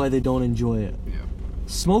 And that's why they don't enjoy it. Yeah.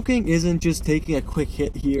 Smoking isn't just taking a quick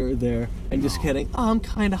hit here or there and just kidding, I'm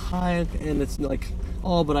kind of high, and it's like,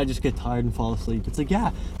 but I just get tired and fall asleep. It's like,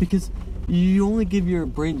 yeah, because you only give your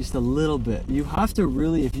brain just a little bit. You have to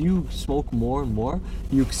really, if you smoke more and more,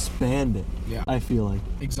 you expand it. Yeah. I feel like.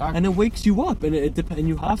 Exactly. And it wakes you up, and it depends.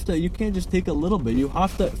 You can't just take a little bit. You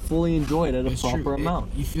have to fully enjoy it at a proper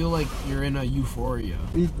amount. You feel like you're in a euphoria.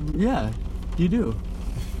 Yeah, you do.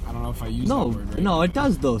 I don't know if I use that word right. No, it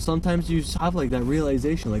does though. Sometimes you have like that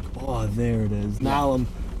realization, like, there it is. Now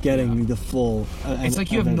getting the full. It's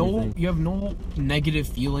like you have no negative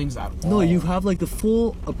feelings at all. No, you have like the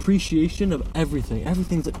full appreciation of everything.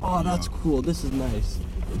 Everything's like, oh, that's cool. This is nice.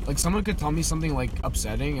 Like someone could tell me something like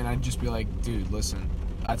upsetting, and I'd just be like, dude, listen,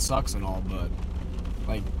 that sucks and all, but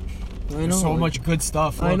like, there's so much good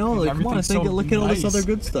stuff. I know, like, come on, look at all this nice. other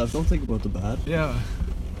good stuff. Don't think about the bad. Yeah.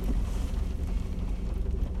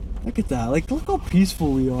 Look at that. Like, look how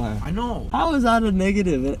peaceful we are. I know. How is that a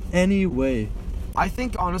negative in any way? I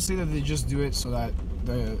think honestly that they just do it so that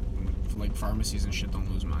the like pharmacies and shit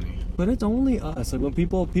don't lose money. But it's only us. Like when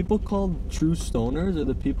people called true stoners are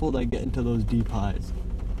the people that get into those deep highs.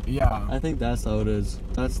 Yeah. I think that's how it is.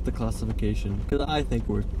 That's the classification. Because I think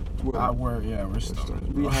we're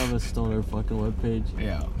stoners. We have a stoner fucking webpage.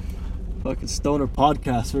 Yeah. Fucking stoner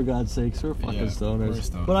podcast, for God's sakes. We're fucking stoners. We're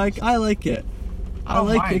stoners. But I like it. I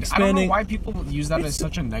like expanding. I don't know why people use that as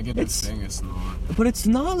such a negative thing. It's not. But it's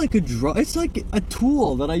not like a drug. It's like a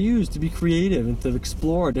tool that I use to be creative and to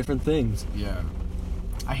explore different things. Yeah.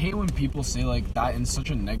 I hate when people say like that in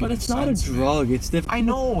such a negative But it's sense, not a drug. It's different. I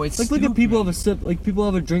know. It's like stupid. look at people have a sip. Like people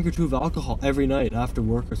have a drink or two of alcohol every night after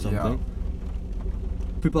work or something.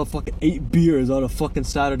 Yeah. People have fucking 8 beers on a fucking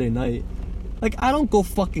Saturday night. Like I don't go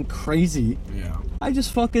fucking crazy. Yeah. I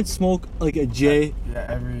just fucking smoke like a J. Yeah.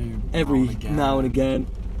 Every now and again.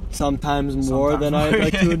 Sometimes more than I'd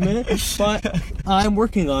like to admit, but I'm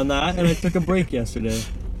working on that, and I took a break yesterday.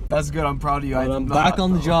 That's good. I'm proud of you. I'm back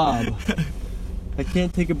on the job. I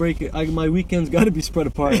can't take a break. My weekends got to be spread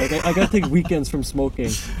apart. Like I got to take weekends from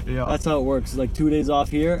smoking. Yeah. That's how it works. It's like 2 days off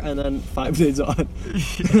here, and then 5 days on.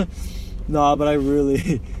 Nah, but I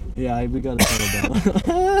really, we got to settle down.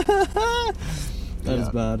 That is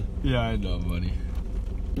bad. Yeah, I know, buddy.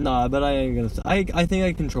 Nah, but I ain't gonna. I think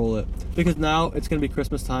I control it because now it's gonna be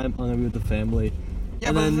Christmas time. I'm gonna be with the family,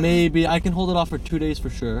 and then maybe I can hold it off for 2 days for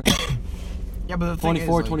sure. Yeah, but the thing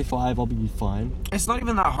 24, is, 25, I'll be fine. It's not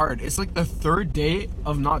even that hard. It's like the third day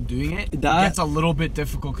of not doing it. That gets a little bit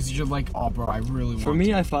difficult because you're like, oh, bro, I really want. For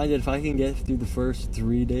me, I find that if I can get through the first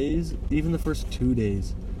 3 days, even the first 2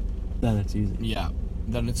 days, then it's easy. Yeah.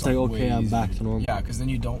 Then it's like okay, I'm back to normal. Yeah, because then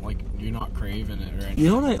you're not craving it or anything.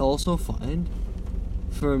 You know what I also find?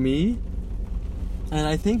 For me, and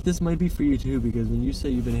I think this might be for you too, because when you say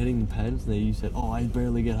you've been hitting the pens, and you said, "Oh, I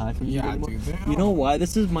barely get high from you anymore." Dude, you know why?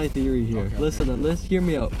 This is my theory here. Okay, Let's hear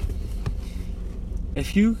me out.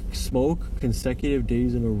 If you smoke consecutive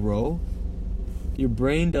days in a row, your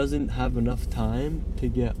brain doesn't have enough time to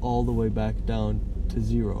get all the way back down to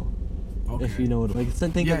zero. Okay. If you know what, like,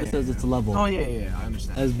 think of it as its level. Oh yeah, I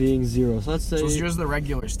understand. As being zero. So let's say. So zero's the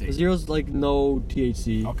regular state. Zero's like no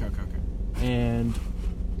THC. Okay. And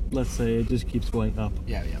let's say it just keeps going up.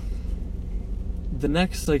 Yeah. The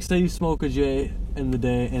next, like, say you smoke a J in the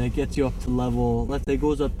day and it gets you up to level, let's say it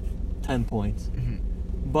goes up 10 points. Mm-hmm.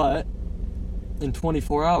 But in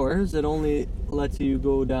 24 hours, it only lets you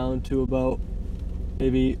go down to about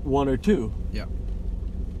maybe 1 or 2. Yeah.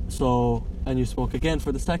 So, and you smoke again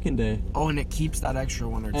for the second day. Oh, and it keeps that extra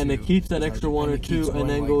 1 or 2. And it keeps that extra 1 or 2 and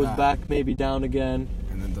then goes back maybe down again,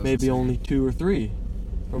 and then maybe only 2 or 3.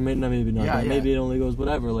 Or maybe not. Yeah, maybe it only goes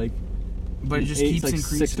whatever, like. But it just keeps like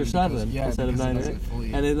increasing 6 or 7 instead of 9 or 8,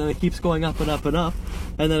 fully, and then it keeps going up and up and up,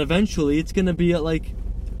 and then eventually it's gonna be at like,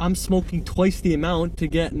 I'm smoking twice the amount to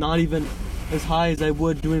get not even as high as I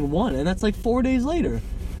would doing 1, and that's like 4 days later,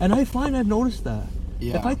 and I find I've noticed that.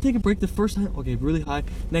 Yeah. If I take a break the first time, okay, really high,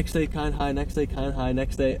 next day kind of high, next day kind of high,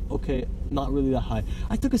 next day, okay, not really that high.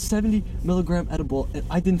 I took a 70 milligram edible and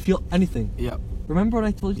I didn't feel anything. Yeah. Remember what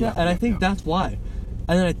I told you that? And I think that's why.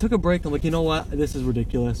 And then I took a break. I'm like, you know what? This is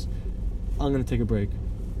ridiculous. I'm going to take a break.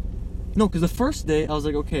 No, because the first day, I was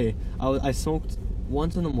like, okay. I smoked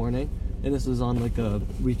once in the morning, and this was on, like, a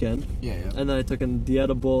weekend. Yeah. And then I took the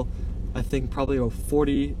edible, I think, probably about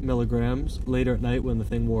 40 milligrams later at night when the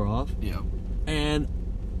thing wore off. Yeah. And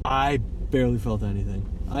I barely felt anything.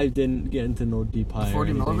 I didn't get into no deep high.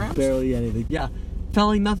 40 milligrams? Barely anything. Yeah.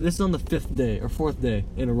 Feeling nothing. This is on the 5th day or 4th day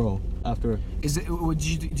in a row after.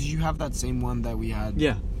 Did you have that same one that we had?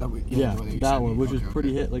 Yeah. That one, which was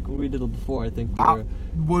pretty hit. Like we did it before, I think.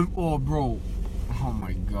 Oh, bro. Oh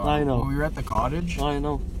my god. I know. When we were at the cottage. I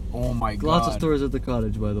know. Oh my god. Lots of stories at the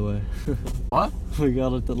cottage, by the way. What? We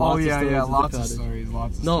got it. Lots of stories.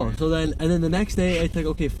 No, so then the next day I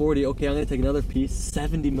took 40. Okay, I'm gonna take another piece,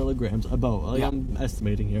 70 milligrams. I'm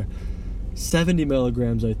estimating here. 70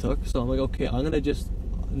 milligrams I took, so I'm like, okay, I'm gonna just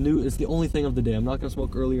it's the only thing of the day. I'm not gonna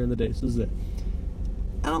smoke earlier in the day, so this is it.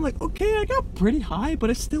 And I'm like, okay, I got pretty high, but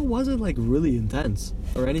it still wasn't like really intense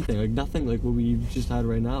or anything, like nothing like what we just had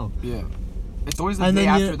right now. Yeah, it's always the day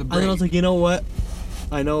after the break. And then I was like, you know what?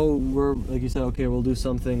 I know we're, like you said, okay, we'll do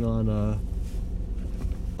something on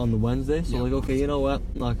on the Wednesday. So Yeah, like, okay, you know what?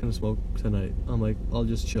 I'm not gonna smoke tonight. I'm like, I'll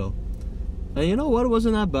just chill. And you know what? It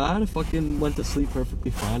wasn't that bad. I fucking went to sleep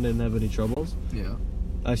perfectly fine. Didn't have any troubles. Yeah.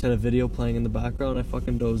 I just had a video playing in the background. I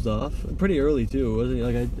fucking dozed off. Pretty early too, wasn't it?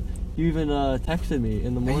 Like you even texted me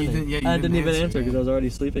in the morning. I didn't even answer because I was already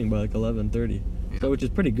sleeping by like 11:30. Yeah. So which is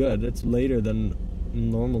pretty good. It's later than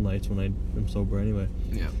normal nights when I'm sober anyway.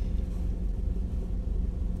 Yeah.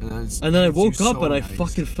 And then I woke up and I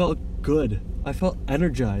fucking felt good. I felt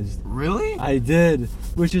energized. Really? I did,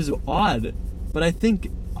 which is odd. But I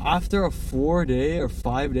think after a 4-day or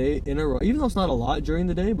 5-day in a row, even though it's not a lot during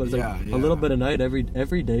the day, but it's like a little bit a night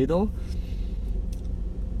every day though.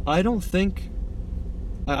 I don't think.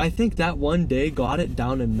 I think that one day got it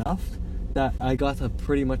down enough that I got to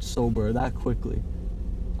pretty much sober that quickly.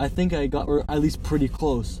 I think I got, or at least pretty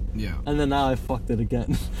close. Yeah. And then now I fucked it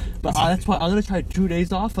again. But that's why I'm gonna try 2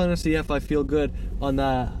 days off. I'm gonna see if I feel good on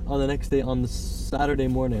the next day, on the Saturday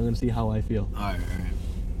morning. I'm gonna see how I feel. Alright.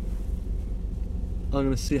 I'm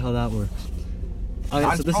gonna see how that works. So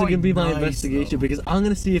this is probably gonna be my nice, investigation though. because I'm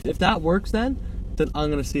gonna see if that works. Then I'm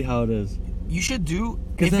gonna see how it is. You should do.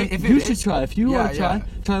 If you should try. If you want to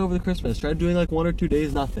try over the Christmas. Try doing like 1 or 2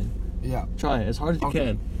 days, nothing. Yeah. Try it as hard as you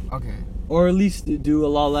can. Okay. Or at least do a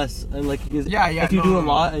lot less, and like if you do a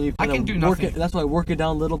lot and you kind of work it, that's why work it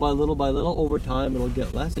down little by little by little. Over time, it'll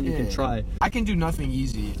get less, and you can try. I can do nothing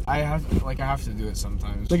easy. I have to do it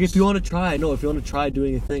sometimes. Like if you want to try,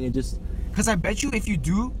 doing a thing and just. Because I bet you if you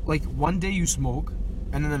do like one day you smoke,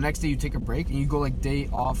 and then the next day you take a break and you go like day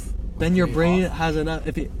off. Then your brain has enough.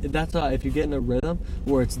 If you get in a rhythm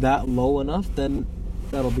where it's that low enough, then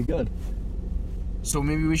that'll be good. So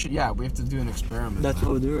maybe we have to do an experiment. That's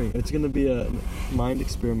what we're doing. It's gonna be a mind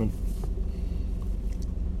experiment.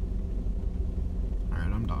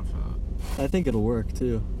 Alright, I'm down for that. I think it'll work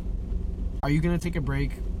too. Are you gonna take a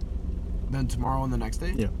break then tomorrow and the next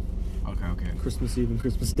day? Yeah. Okay. Christmas Eve and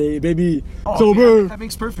Christmas Day, baby. Oh, Sober. Yeah, that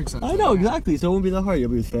makes perfect sense. I know, exactly. So it won't be that hard. You'll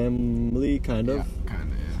be with family, kind of. Yeah,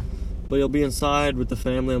 kind of, yeah. But you'll be inside with the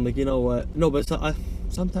family. I'm like, you know what? No, but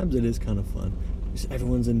sometimes it is kind of fun.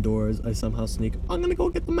 Everyone's indoors. I somehow sneak. I'm gonna go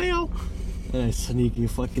get the mail. And I sneak a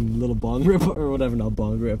fucking little bong rip or whatever, not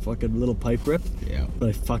bong rip, fucking little pipe rip. Yeah. But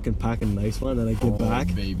I fucking pack a nice one and I get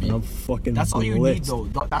back. Baby. And I'm fucking That's all you need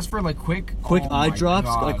blitzed. though. That's for like quick Eye drops.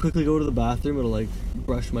 God. I quickly go to the bathroom. It'll like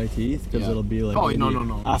brush my teeth because it'll be like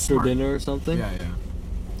no. after Smart. dinner or something. Yeah.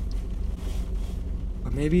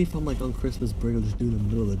 Or maybe if I'm like on Christmas break, I'll just do it in the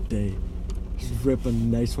middle of the day. Just rip a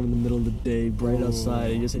nice one in the middle of the day, bright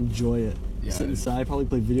outside, and just enjoy it. Yeah. Sit inside, probably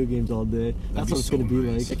play video games all day. That's what it's gonna be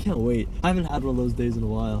nice. like. I can't wait. I haven't had one of those days in a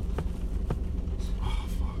while. Oh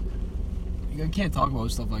fuck. You can't talk about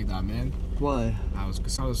stuff like that, man. Why? That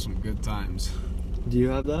was some good times. Do you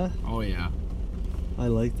have that? Oh yeah. I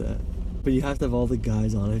like that. But you have to have all the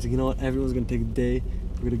guys on it. It's like, you know what? Everyone's gonna take a day.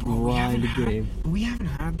 We're gonna grind a game. We haven't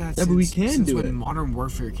had that Yeah, since, but we can since do when it. Modern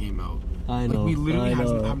Warfare came out. I know. Like, we literally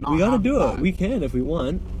have not we gotta had do that. it. We can if we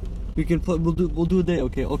want. We can play. We'll do a day.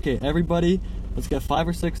 Okay. Everybody, let's get 5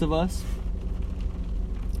 or 6 of us,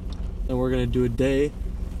 and we're gonna do a day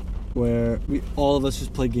where all of us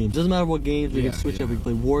just play games. Doesn't matter what games. We can switch up. We can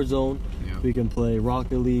play Warzone. Yeah. We can play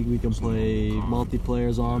Rocket League. We can play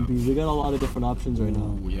multiplayer zombies. We got a lot of different options right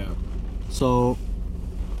now. Oh yeah. So,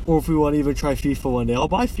 or if we want to even try FIFA one day, I'll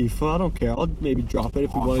buy FIFA. I don't care. I'll maybe drop it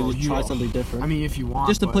if we want to just try something different. I mean, if you want.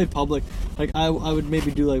 Just to play public. Like I would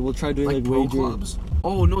maybe do we'll try doing like pro wager. clubs.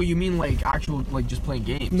 Oh no, you mean like actual just playing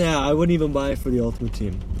games? Nah, I wouldn't even buy it for the Ultimate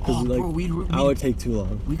Team because I would take too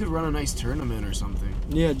long. We could run a nice tournament or something.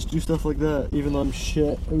 Yeah, just do stuff like that. Even though I'm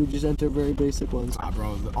shit, I would just enter very basic ones.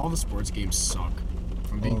 Bro, all the sports games suck.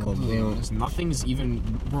 If I'm being completely honest. Nothing's even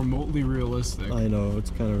remotely realistic. I know it's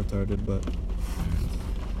kind of retarded, but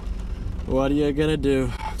what are you gonna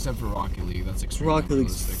do? Except for Rocket League, that's extremely Rocket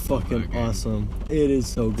League's realistic. fucking awesome. It is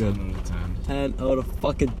so good. 10 out of 10. 10 out of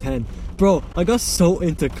fucking 10. Bro, I got so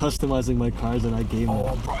into customizing my cars in that game.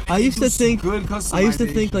 Oh, bro, I used to think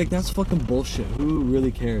customization. like that's fucking bullshit. Who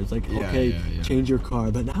really cares? Like, okay, change your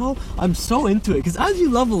car. But now I'm so into it because as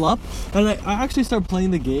you level up, and I actually start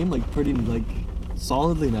playing the game like pretty like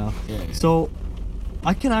solidly now. Yeah. So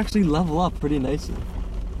I can actually level up pretty nicely.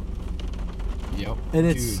 Yep.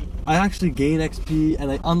 And I actually gain XP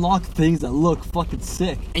and I unlock things that look fucking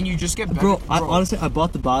sick. And you just get better. Bro, honestly, I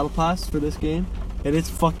bought the battle pass for this game, and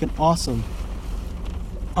it's fucking awesome.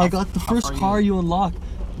 I got the first car you unlock.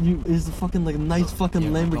 Is the fucking like nice fucking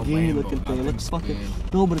Lamborghini looking thing. It looks fucking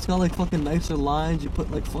no, but it's got like fucking nicer lines. You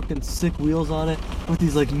put like fucking sick wheels on it with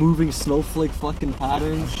these like moving snowflake fucking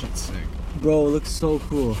patterns. That shit's sick. Bro, it looks so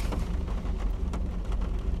cool.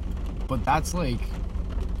 But that's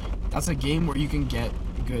a game where you can get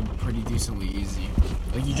good pretty decently easy.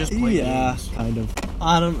 Like you just play games. Kind of.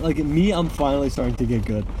 I don't like me. I'm finally starting to get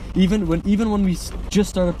good. Even when we just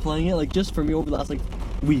started playing it, like just for me over the last like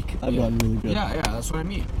week, I've gotten really good. Yeah, that's what I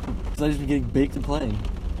mean. Because I've just been getting baked and playing,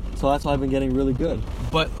 so that's why I've been getting really good.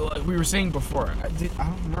 But like we were saying before, I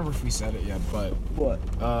don't remember if we said it yet, but what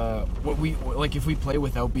we like if we play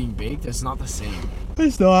without being baked, it's not the same.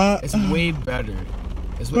 It's not. It's way better.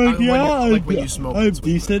 It's like, when you smoke. I'm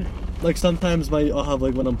decent. Like sometimes I'll have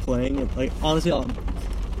like when I'm playing, like honestly,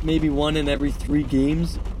 maybe one in every 3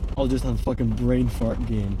 games, I'll just have a fucking brain fart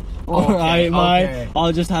game. Or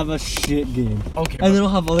I'll just have a shit game. Okay. And then I'll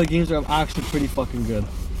have other games where I'm actually pretty fucking good.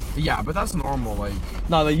 Yeah, but that's normal. Like.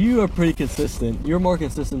 No, but you are pretty consistent. You're more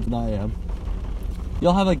consistent than I am.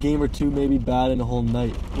 You'll have a game or 2 maybe bad in a whole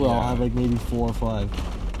night. Where I'll have like maybe 4 or 5.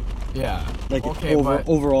 Yeah. Like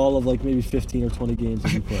overall of like maybe 15 or 20 games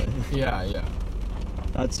that you play. Yeah.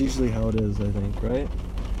 That's usually how it is, I think, right?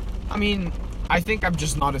 I mean, I think I'm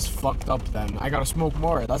just not as fucked up then. I gotta smoke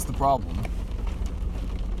more. That's the problem.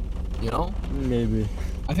 You know? Maybe.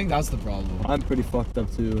 I think that's the problem. I'm pretty fucked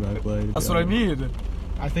up too when I play. That's what I mean.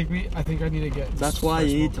 I think I need to get. That's why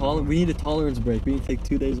we need a tolerance break. We need to take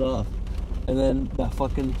 2 days off, and then that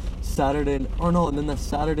fucking Saturday, and then that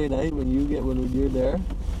Saturday night when you're there.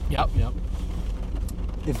 Yep.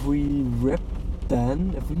 If we rip,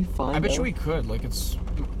 then if we find. I bet you we could. Like it's.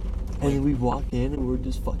 And then we walk in and we're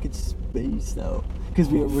just fucking spaced out because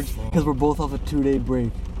we're both off a 2-day break.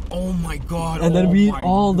 Oh my god! And then we eat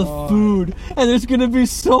all the food, and there's gonna be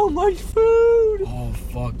so much food. Oh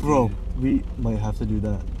fuck, bro! Dude. We might have to do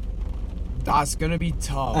that. That's gonna be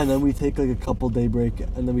tough. And then we take like a couple-day break,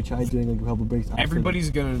 and then we try doing like a couple breaks. Everybody's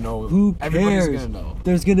gonna know. Who cares? Everybody's gonna know.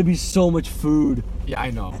 There's gonna be so much food. Yeah, I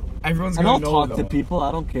know. Everyone's gonna know. And I'll talk to people.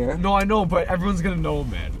 I don't care. No, I know, but everyone's gonna know,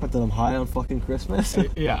 man. But then I'm high on fucking Christmas.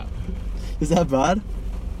 Yeah. Is that bad?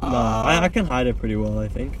 Nah, I can hide it pretty well, I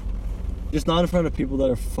think. Just not in front of people that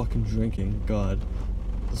are fucking drinking. God,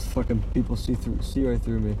 those fucking people see right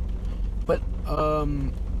through me. But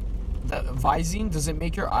that Visine, does it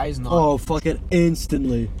make your eyes not? Oh, fucking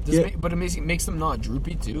instantly. But it makes them not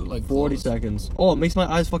droopy too, like 40 seconds. Oh, it makes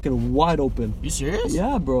my eyes fucking wide open. You serious?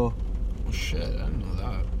 Yeah, bro. Oh shit, I didn't know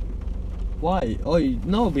that. Why? Oh,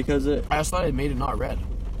 no, because it. I just thought it made it not red.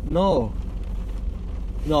 No,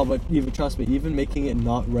 but even trust me, even making it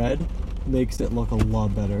not red makes it look a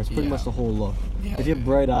lot better. It's pretty much the whole look. Yeah, if you have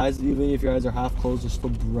bright eyes, even if your eyes are half closed, they're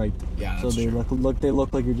still bright. Yeah, so they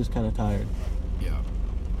look like you're just kind of tired. Yeah.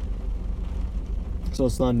 So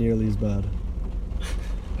it's not nearly as bad.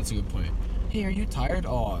 That's a good point. Hey, are you tired?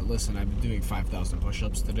 Oh, listen, I've been doing 5,000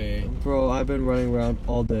 push-ups today. Bro, I've been running around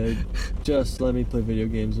all day. Just let me play video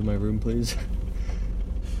games in my room, please.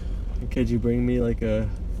 Could you bring me like a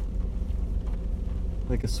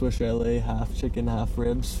Swiss LA half chicken, half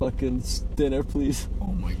ribs fucking dinner, please? Oh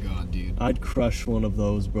my god, dude. I'd crush one of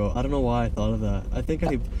those, bro. I don't know why I thought of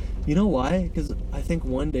that. You know why? Because I think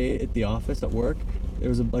one day at the office at work, there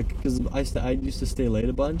was because I used to stay late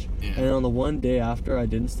a bunch, and on the one day after I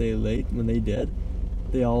didn't stay late, when they did,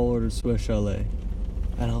 they all ordered Swiss LA,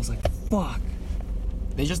 and I was like, fuck.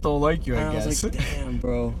 They just don't like you, I guess. I was like, damn,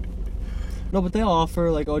 bro. No, but they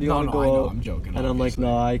offer like, oh, do you want to go out? No, I'm joking. And obviously.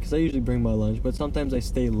 I'm like, nah, because I usually bring my lunch, but sometimes I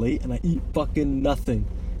stay late and I eat fucking nothing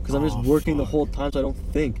because I'm just working the whole time, so I don't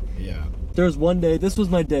think. Yeah. There was one day, this was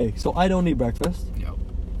my day, so I don't eat breakfast. Yep.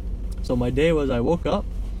 So my day was, I woke up,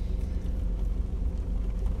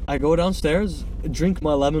 I go downstairs, drink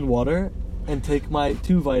my lemon water, and take my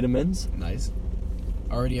 2 vitamins. Nice.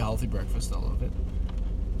 Already a healthy breakfast, I love it.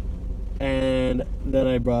 And then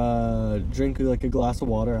I drink like a glass of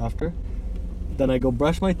water after. Then I go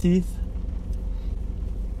brush my teeth,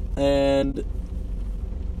 and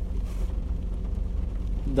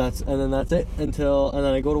that's it and then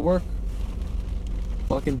I go to work.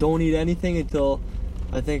 Fucking don't eat anything until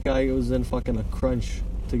I think I was in fucking a crunch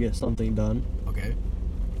to get something done. Okay.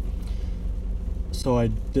 So I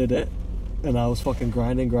did it, and I was fucking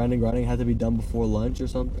grinding. It had to be done before lunch or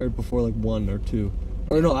something, or before like 1 or 2.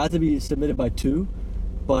 Or no, it had to be submitted by 2,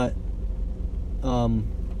 but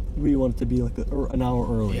we wanted to be like an hour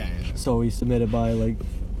early. Yeah. So we submitted by like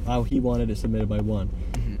how he wanted it submitted by 1.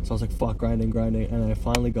 Mm-hmm. So I was like, fuck, grinding, and I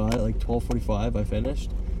finally got it like 12:45. I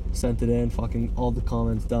finished, sent it in, fucking all the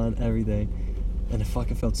comments done, everything, and it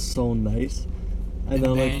fucking felt so nice. And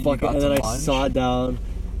then like fucking, and then I sat down.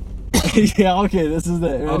 Yeah, okay, this is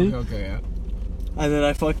it. Ready? Okay, yeah. And then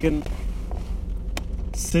I fucking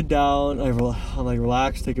sit down, I'm like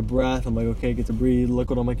relax, take a breath, I'm like okay, get to breathe,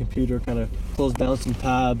 look on my computer, kind of close down some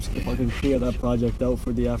tabs, fucking clear that project out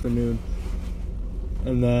for the afternoon,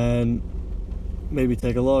 and then maybe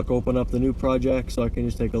take a look, open up the new project so I can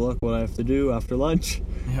just take a look what I have to do after lunch.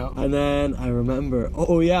 Yep. And then I remember,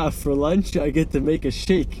 oh yeah, for lunch I get to make a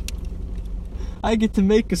shake. I get to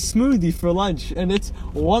make a smoothie for lunch, and it's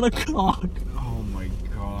 1 o'clock. Oh my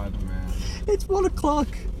god, man. It's 1 o'clock.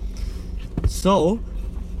 So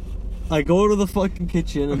I go to the fucking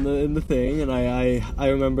kitchen in the thing, and I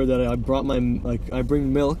remember that I brought I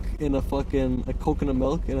bring milk in a coconut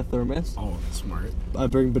milk in a thermos. Oh, smart. I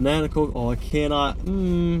bring banana coke. Oh, I cannot.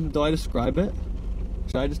 Do I describe it?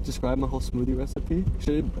 Should I just describe my whole smoothie recipe?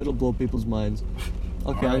 It'll blow people's minds.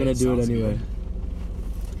 Okay, I'm gonna do it anyway. Good.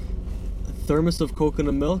 A thermos of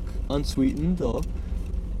coconut milk, unsweetened though.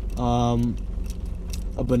 A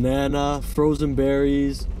banana, frozen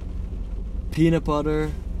berries, peanut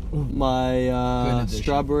butter. My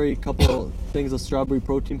strawberry, couple things of strawberry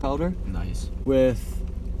protein powder. Nice. With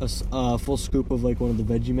a full scoop of like one of the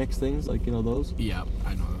veggie mix things, like you know those. Yeah,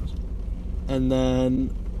 I know those. And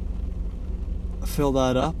then fill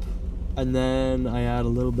that up, and then I add a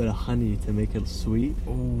little bit of honey to make it sweet.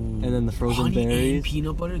 Oh. And then the frozen honey berries. And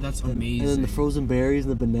peanut butter. That's amazing. And then the frozen berries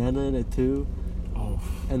and the banana in it too. Oh.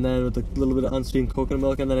 And then with a little bit of unsweetened coconut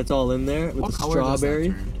milk, and then it's all in there with What the color does that strawberry.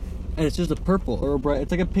 turn? And it's just a purple or a bright.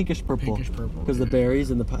 It's like a pinkish purple. Pinkish purple. Because the berries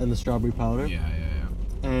and the strawberry powder. Yeah.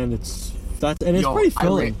 And it's pretty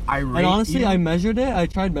filling. And honestly, I measured it. I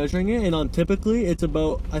tried measuring it, and on typically it's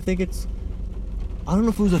about. I think it's. I don't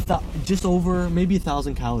know if it was just over maybe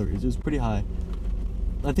 1,000 calories. It was pretty high.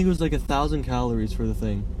 I think it was like 1,000 calories for the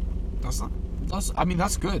thing.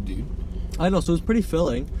 That's good, dude. I know, so it was pretty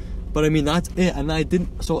filling, but I mean that's it. And I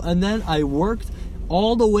didn't. So and then I worked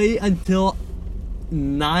all the way until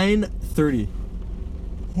 9:30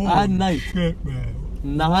 at night. Shit, man.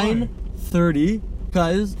 9:30,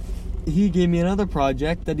 because he gave me another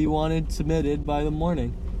project that he wanted submitted by the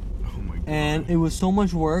morning. Oh my god. And it was so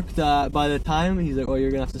much work that by the time he's like, "Oh,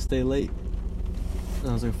 you're gonna have to stay late," and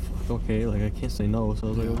I was like, "Fuck, okay, like I can't say no." So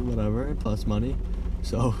I was like, "Whatever," and plus money.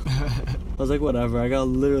 So I was like, "Whatever." I got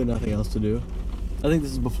literally nothing else to do. I think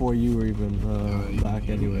this is before you were even back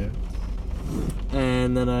anyway.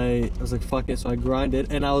 And then I was like, "Fuck it." So I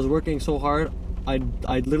grinded, and I was working so hard. I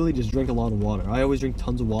literally just drink a lot of water. I always drink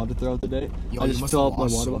tons of water throughout the day. Yo, I just fill up my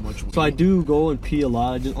water bottle. So I do go and pee a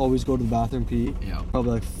lot. I just always go to the bathroom, pee. Yeah.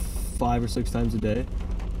 Probably like 5 or 6 times a day,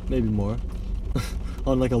 maybe more.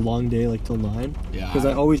 On like a long day, like till 9. Yeah. Because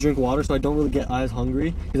I always drink water, so I don't really get as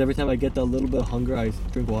hungry. Because every time I get that little bit of hunger, I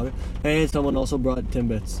drink water. And someone also brought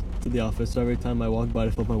Timbits to the office, so every time I walked by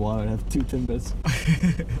to fill up my water, I'd have 2 Timbits.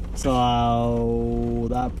 So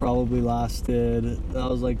that probably lasted. That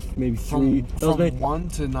was like maybe 3. From 1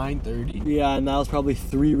 to 9:30. Yeah, and that was probably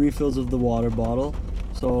 3 refills of the water bottle.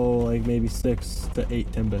 So like maybe 6 to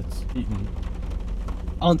 8 Timbits eaten.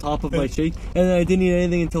 On top of my shake, and then I didn't eat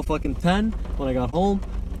anything until fucking 10 when I got home,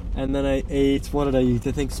 and then I ate. What did I eat?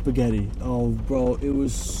 I think spaghetti. Oh, bro,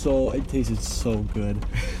 it tasted so good.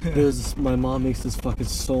 My mom makes this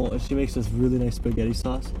she makes this really nice spaghetti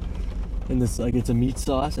sauce, and this like it's a meat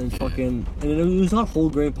sauce and and it was not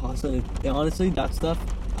whole grain pasta. Honestly, that stuff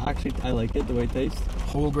actually I like it the way it tastes.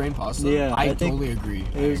 Whole grain pasta. Yeah, I totally agree.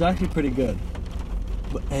 It was actually pretty good.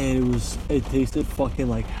 And it tasted fucking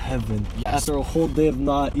like heaven. Yes. After a whole day of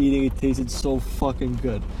not eating, it tasted so fucking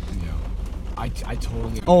good. Yeah. I totally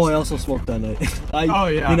understand. Oh, I also smoked that night. Oh,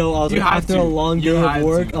 yeah. You know, I was You like, had after to. a long You day of had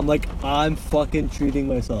work, to. I'm like, I'm fucking treating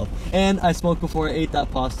myself. And I smoked before I ate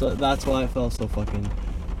that pasta. That's why I felt so fucking.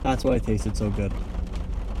 That's why it tasted so good.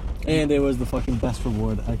 And it was the fucking best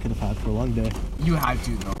reward I could have had for a long day. You had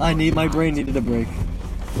to, though. My brain needed a break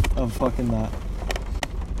of fucking that.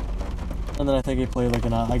 And then I think I played like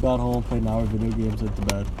an hour. I got home, played an hour of video games, went to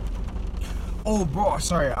bed. Oh, bro,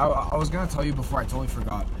 sorry. I was gonna tell you before. I totally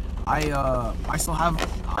forgot. I still have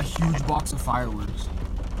a huge box of fireworks.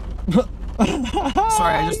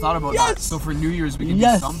 Sorry, I just thought about that. So for New Year's, we can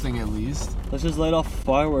do something at least. Let's just light off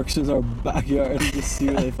fireworks in our backyard and just see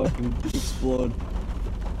where they fucking explode.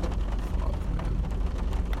 Fuck, man.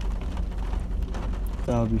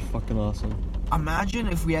 That would be fucking awesome. Imagine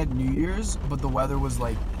if we had New Year's, but the weather was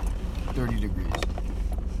like 30 degrees.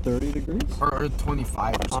 30 degrees? Or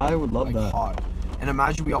 25 or something. I would love like that. Hot. And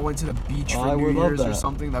imagine we all went to the beach for I New would love Year's or that.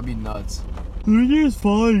 something. That'd be nuts. New Year's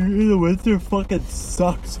fine in the winter fucking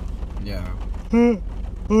sucks. Yeah.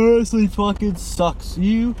 Honestly fucking sucks.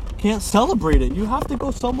 You can't celebrate it. You have to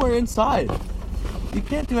go somewhere inside. You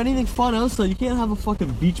can't do anything fun outside. You can't have a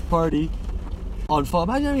fucking beach party on fall.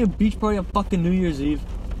 Imagine having a beach party on fucking New Year's Eve.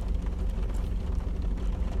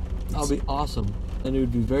 That would be awesome. And it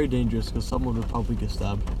would be very dangerous because someone would probably get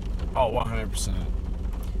stabbed. Oh, 100%.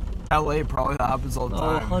 LA probably that happens all the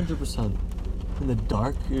time. 100%. In the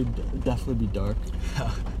dark, it'd definitely be dark.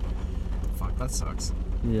 Fuck, that sucks.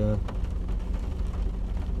 Yeah.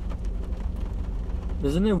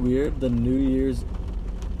 Isn't it weird the New Year's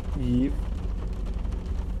Eve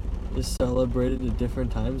is celebrated at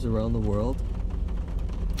different times around the world?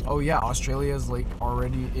 Oh yeah, Australia's like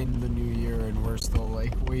already in the new year and we're still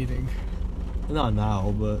like waiting. Not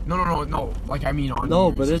now, but... No. Like, I mean on No,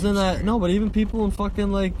 New but Year's isn't Eve, that... sorry. No, but even people in fucking,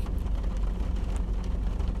 like...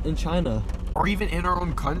 In China. Or even in our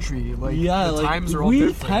own country, like, Yeah, the like, times are all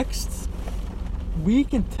different. We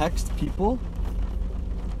can text people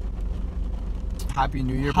Happy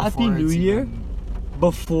New Year Happy before New it's Year even...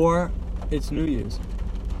 before it's New Year's.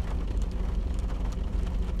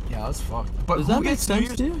 Yeah, that's fucked. But Does who that make gets New sense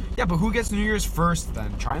Year's... to you? Yeah, but who gets New Year's first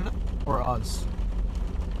then? China or us?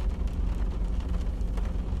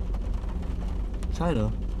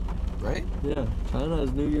 China. Right? Yeah,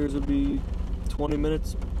 China's New Year's would be 20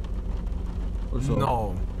 minutes or so.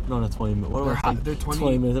 No. No, not 20 minutes. What am I thinking? They're 20...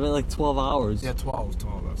 20 minutes. I meant like 12 hours. Yeah, 12,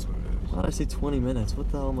 that's what it is. Why did I say 20 minutes?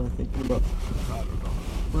 What the hell am I thinking about? I don't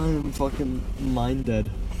know. I'm fucking mind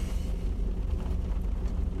dead.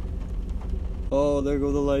 Oh, there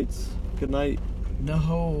go the lights. Good night.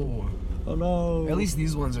 No. Oh no. At least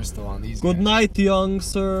these ones are still on. These Good guys. night, young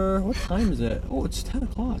sir. What time is it? Oh, it's 10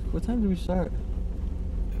 o'clock. What time did we start?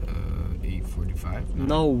 8:45?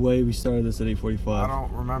 No way we started this at 8:45. I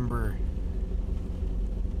don't remember.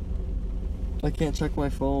 I can't check my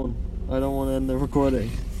phone. I don't want to end the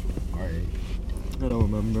recording. Alright. I don't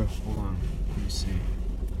remember. Hold on. Let me see.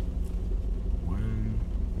 When...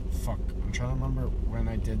 Fuck. I'm trying to remember when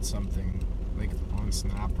I did something. Like on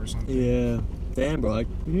Snap or something. Yeah. Damn, bro.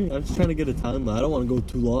 I'm just trying to get a timeline. I don't want to go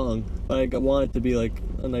too long. But I want it to be like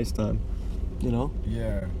a nice time. You know?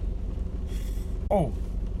 Yeah. Oh.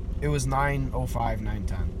 It was 9:05,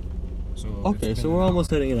 9:10. So Okay, it's so been we're an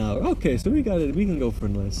almost hour. hitting an hour. Okay, so we got it. We can go for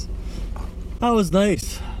nice. That was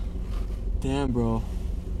nice. Damn, bro.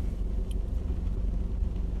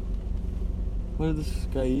 What did this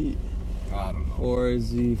guy eat? I don't know. Or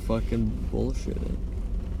is he fucking bullshitting?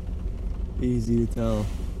 Easy to tell.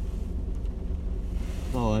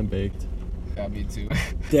 Oh, I'm baked. Yeah, me too.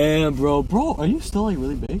 Damn, bro. Bro, are you still like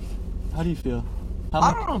really baked? How do you feel?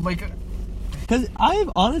 I don't know, like... Because I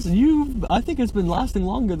think it's been lasting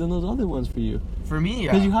longer than those other ones for you. For me,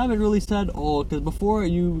 yeah. Because you haven't really said, because before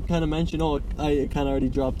you kind of mentioned, I kind of already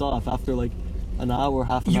dropped off after like an hour,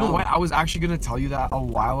 half an hour. You know what? I was actually going to tell you that a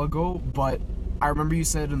while ago, but I remember you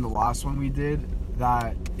said in the last one we did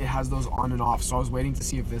that it has those on and off, so I was waiting to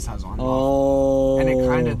see if this has on and off. And it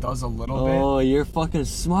kind of does a little bit. Oh, you're fucking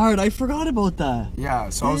smart. I forgot about that. Yeah,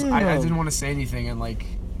 so I didn't want to say anything, and like,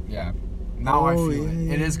 yeah. Now I feel it.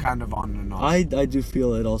 Yeah. It is kind of on and off. I do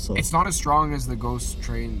feel it also. It's not as strong as the Ghost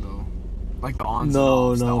Train, though. Like the on.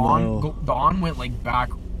 No. The on went like back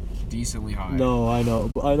decently high. No, I know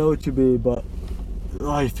what you mean, but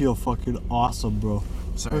I feel fucking awesome, bro.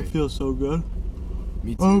 Sorry. I feel so good.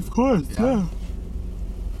 Me too. Of course, yeah.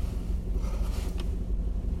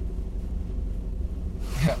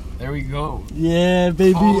 Yeah, there we go. Yeah,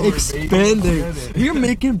 baby, Followers, baby. expanding. Get it. You're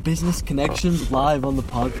making business connections live on the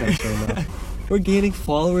podcast right now. We're gaining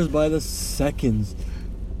followers by the seconds.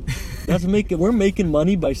 We're making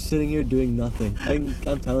money by sitting here doing nothing.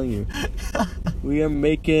 I'm telling you, we are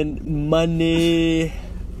making money.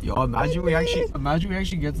 Yo, imagine we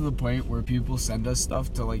actually get to the point where people send us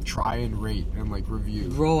stuff to like try and rate and like review.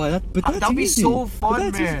 Bro, that'd be easy. so But fun,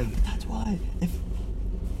 that's man. easy. That's why. If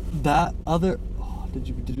that other,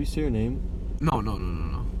 did we say her name?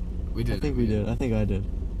 No. We did. I think we did. I think I did.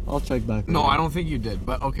 I'll check back. No, later. I don't think you did.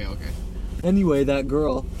 But okay. Anyway, that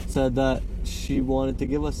girl said that she wanted to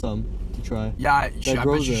give us some to try. Yeah, I bet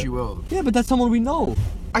grows you it. she will. Yeah, but that's someone we know.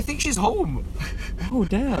 I think she's home. Oh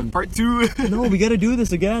damn. Part 2. No, we gotta do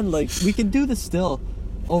this again. Like we can do this still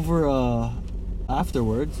over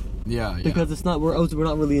afterwards. Yeah. Because it's not we're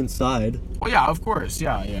not really inside. Oh yeah, of course.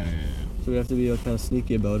 Yeah. So we have to be kind of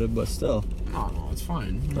sneaky about it, but still. No, it's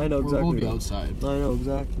fine. I know exactly. We'll be outside. I know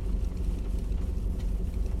exactly.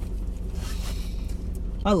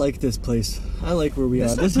 I like this place. I like where we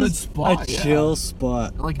are. This is a good spot, a yeah. chill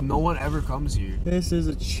spot. Like no one ever comes here. This is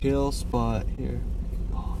a chill spot here.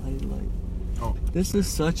 Oh, Oh, this is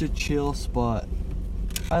such a chill spot.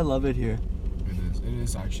 I love it here. it is. It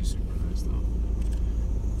is actually super nice though.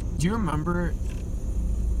 Do you remember?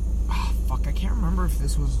 Oh, fuck, I can't remember if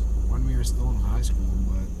this was when we were still in high school,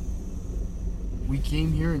 but we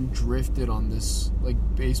came here and drifted on this like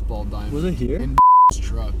baseball diamond. Was it here? In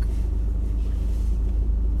truck.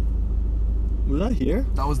 Was that here?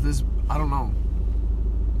 That was this. I don't know.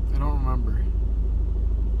 I don't remember.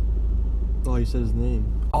 Oh, you said his name.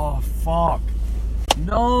 Oh fuck!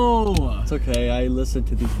 No. It's okay. I listen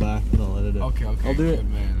to these back and I'll edit it. Okay. I'll do good, it.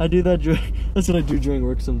 Man. I do that during. That's what I do during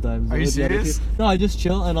work sometimes. Are you With the other serious? people. No, I just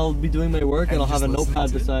chill and I'll be doing my work and I'll have a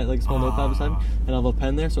notepad beside, like a small notepad beside me, and I'll have a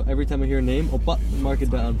pen there. So every time I hear a name, I'll mark it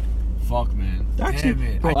down. Fuck, man. Actually, Damn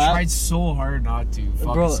it. bro, I tried so hard not to.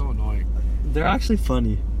 Fuck, bro, it's so annoying. They're actually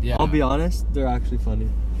funny. Yeah. I'll be honest. They're actually funny.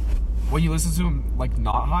 When you listen to them, like,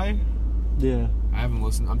 not high? Yeah. I haven't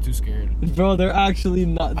listened. I'm too scared. Bro, they're actually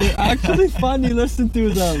not. They're actually funny. Listen to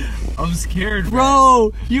them. I'm scared,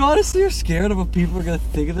 Bro, you honestly are scared of what people are gonna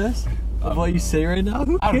think of this? Of what you say right now?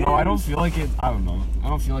 Who cares? I don't know. I don't feel like it. I don't know. I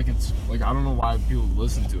don't feel like it's like I don't know why people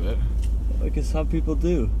listen to it. Because some people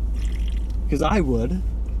do. Because I would.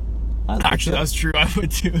 Actually, that's true. I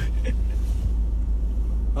would too.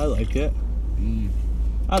 I like it.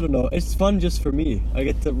 I don't know. It's fun just for me. I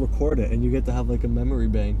get to record it, and you get to have like a memory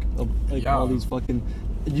bank of like all these fucking.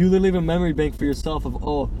 You literally have a memory bank for yourself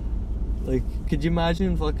of like could you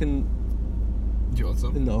imagine fucking? Do you want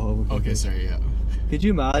some? No. Okay, sorry. Yeah. Could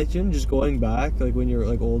you imagine just going back, like when you're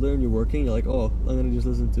like older and you're working, you're like, oh, I'm gonna just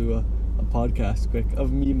listen to a podcast quick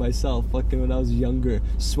of me myself, fucking when I was younger,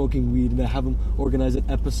 smoking weed, and I have them organized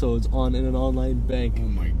episodes in an online bank. Oh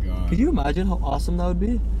my god. Could you imagine how awesome that would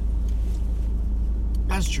be?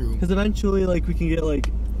 That's true. Because eventually, like, we can get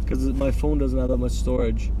because my phone doesn't have that much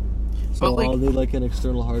storage, so But, I'll need like an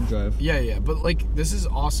external hard drive. Yeah, but like this is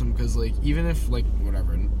awesome because like even if like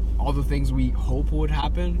whatever, all the things we hope would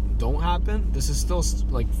happen don't happen, this is still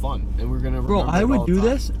like fun, and we're gonna. Bro, I would do time.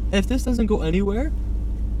 this if this doesn't go anywhere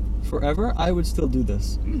forever. I would still do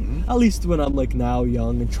this. Mm-hmm. At least when I'm like now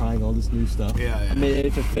young and trying all this new stuff. Yeah. I mean,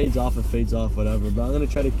 if it fades off, whatever. But I'm gonna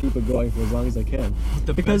try to keep it going for as long as I can.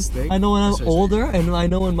 Because best thing, I know when I'm older, and I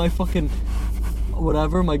know when my fucking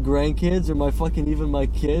whatever, my grandkids or my fucking even my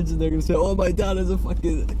kids, and they're gonna say, "Oh, my dad is a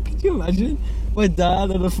fucking." Could you imagine my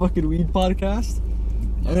dad at a fucking weed podcast?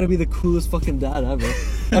 I'm gonna be the coolest fucking dad ever.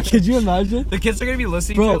 Could you imagine? The kids are gonna be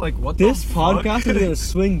listening Bro, to it like, what this the fuck? podcast is gonna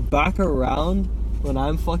swing back around when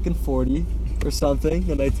I'm fucking 40 or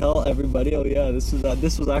something, and I tell everybody, oh yeah, this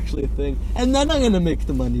was actually a thing, and then I'm gonna make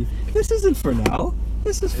the money. This isn't for now.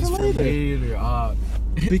 This is for later.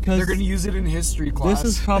 Because they're gonna use it in history class.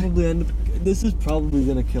 This is probably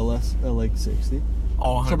gonna kill us at like 60.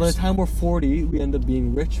 Oh, so by the time we're 40, we end up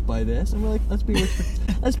being rich by this, and we're like, let's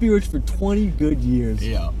be rich for 20 good years.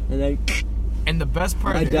 Yeah. And the best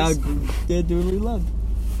part my is dad did do what he loved.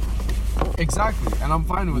 Exactly, and I'm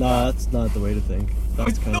fine with that. Nah, that's not the way to think.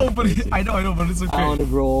 That's kind of crazy. I know, but it's okay. I want to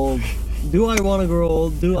grow old. Do I want to grow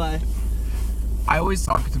old? Do I? I always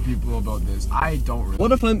talk to people about this. I don't really.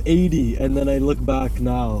 What if I'm 80 and then I look back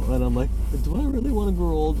now and I'm like, do I really want to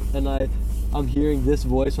grow old? And I'm hearing this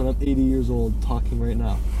voice when I'm 80 years old talking right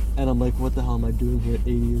now. And I'm like, what the hell am I doing here at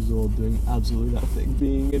 80 years old doing absolutely nothing,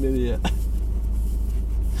 being an idiot?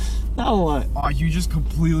 Now what? Oh, you just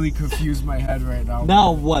completely confused my head right now.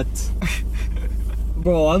 Now what?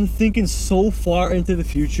 Bro, I'm thinking so far into the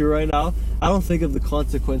future right now. I don't think of the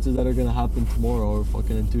consequences that are gonna happen tomorrow or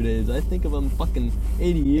fucking in 2 days. I think of them fucking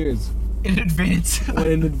 80 years. In advance.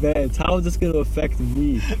 In advance. How is this gonna affect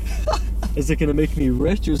me? Is it gonna make me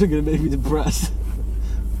rich or is it gonna make me depressed?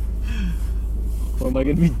 Or am I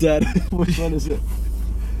gonna be dead? Which one is it?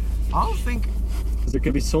 I don't think. Because there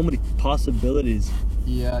could be so many possibilities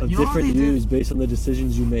of different views based on the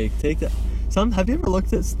decisions you make. Take that. Have you ever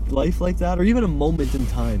looked at life like that, or even a moment in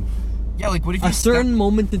time? Yeah, like what if you a certain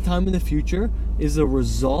moment in time in the future is a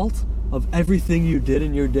result of everything you did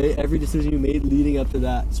in your day, every decision you made leading up to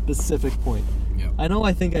that specific point. Yeah.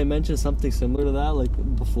 I think I mentioned something similar to that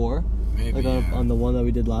like before, Maybe, like on the one that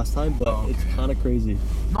we did last time, but it's kind of crazy.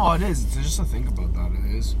 No, it is. It's just to think about that.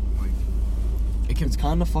 It is like it's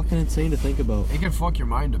kind of fucking insane to think about. It can fuck your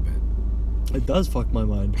mind a bit. It does fuck my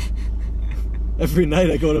mind. Every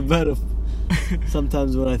night I go to bed.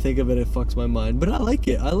 Sometimes when I think of it, it fucks my mind. But I like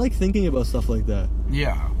it. I like thinking about stuff like that.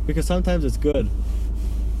 Yeah. Because sometimes it's good.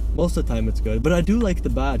 Most of the time it's good. But I do like the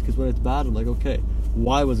bad, because when it's bad, I'm like, okay,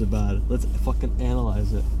 why was it bad? Let's fucking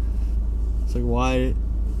analyze it. It's like, why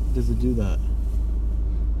does it do that?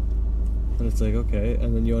 And it's like, okay,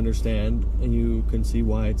 and then you understand, and you can see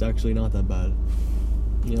why it's actually not that bad.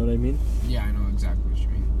 You know what I mean? Yeah, I know exactly what you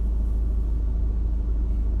mean.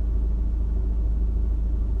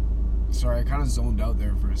 Sorry, I kind of zoned out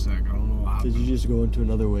there for a sec. I don't know what happened. Did you just go into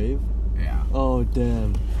another wave? Yeah. Oh,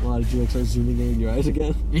 damn. Wow, did you like start zooming in your eyes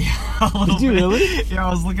again? Yeah. Did you really? Yeah, I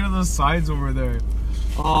was looking at those signs over there.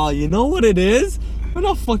 Oh, you know what it is? I'm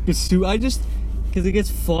not fucking stupid. Because it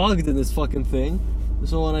gets fogged in this fucking thing.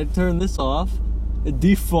 So when I turn this off, it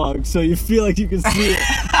defogs, so you feel like you can see it.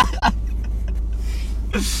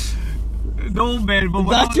 No, man. But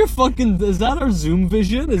That's your fucking. Is that our Zoom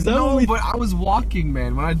vision? Is that what no, we? but I was walking,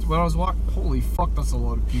 man. When I was walking, holy fuck, that's a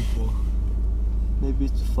lot of people. Maybe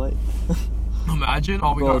it's a fight. Imagine.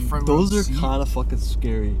 Oh, we Bro, got a front those row are seat. kind of fucking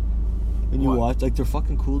scary. When you What? watch, like they're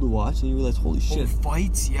fucking cool to watch, and you realize, holy Oh, shit,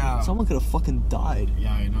 fights, yeah. someone could have fucking died.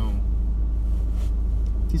 Yeah, I know.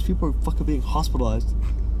 These people are fucking being hospitalized.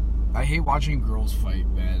 I hate watching girls fight,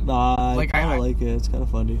 man. Nah, Like, I kind I- of like it. It's kind of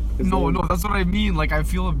funny. 'Cause No, that's what I mean. Like, I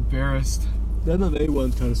feel embarrassed. The MMA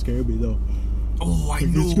ones kind of scare me though. Oh, I Like,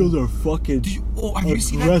 know. these girls are fucking. Have you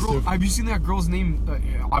seen that girl? aggressive. Have you seen that girl's name?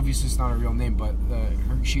 Obviously, it's not a real name, but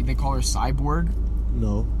they call her Cyborg.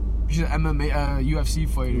 No. She's an MMA, UFC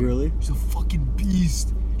fighter. Really? She's a fucking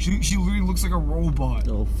beast. She literally looks like a robot.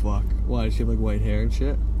 Oh fuck. Why does she have like white hair and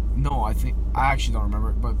shit? No, I actually don't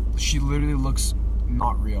remember, but she literally looks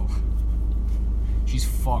not real. She's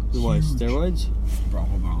fucked. Why huge. steroids? Bro,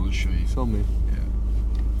 hold on, let's show you. Show me. Yeah.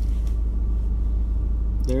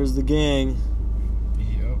 There's the gang.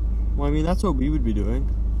 Yep. Well, I mean that's what we would be doing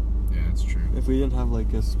Yeah, that's true. if we didn't have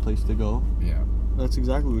like a place to go. Yeah. That's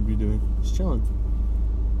exactly what we'd be doing. Just chilling.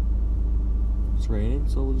 It's raining,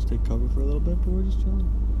 so we'll just take cover for a little bit, but we're just chilling.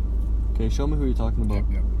 Okay, show me who you're talking about.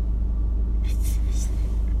 Yep.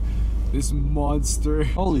 This monster.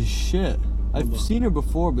 Holy shit. Hold I've on. seen her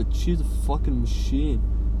before, but she's a fucking machine.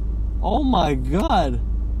 Oh my god.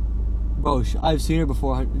 Bro, I've seen her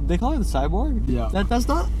before. They call her the cyborg? Yeah. That's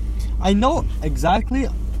not... I know exactly.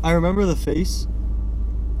 I remember the face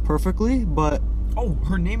perfectly, but... Oh,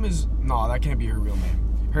 her name is... No, that can't be her real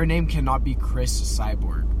name. Her name cannot be Chris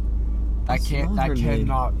Cyborg. That's not That her name.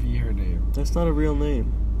 cannot be her name. That's not a real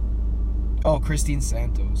name. Oh, Christine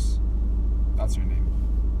Santos. That's her name.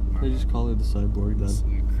 They just call her the cyborg then. It's,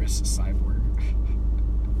 Chris Cyborg.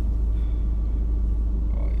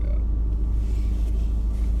 Oh yeah.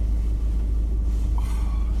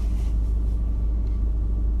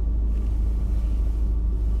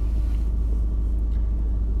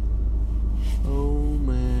 Oh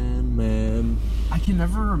man. I can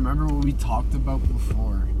never remember what we talked about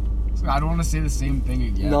before. So I don't want to say the same thing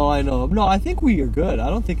again. No, I know. No, I think we are good. I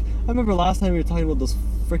don't think... I remember last time we were talking about those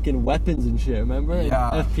freaking weapons and shit, remember? In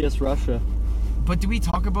Yeah. FPS Russia. But did we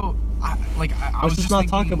talk about... I Let's was just not thinking,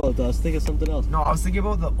 talk about that. Let's think of something else. No, I was thinking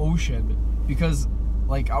about the ocean. Because,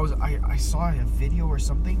 like, I saw a video or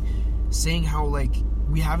something saying how, like,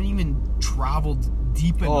 we haven't even traveled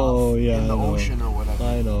deep enough yeah, in the I know. ocean or whatever.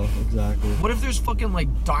 I know, exactly. What if there's fucking, like,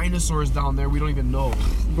 dinosaurs down there we don't even know?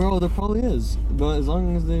 Bro, there probably is. But as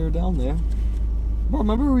long as they were down there. Bro,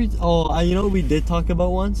 remember we... Oh, you know what we did talk about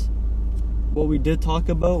once? What we did talk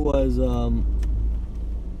about was,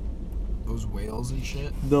 Those whales and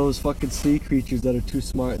shit? those fucking sea creatures that are too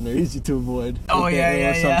smart and they're easy to avoid. Oh, Like, yeah, or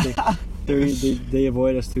yeah, something. yeah. They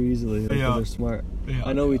avoid us too easily because Yeah. they're smart. Yeah,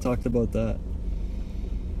 I know we yeah. talked about that.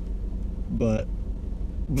 But...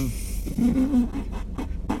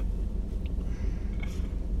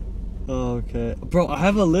 Okay. Bro, I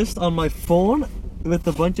have a list on my phone with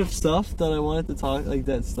a bunch of stuff that I wanted to talk, like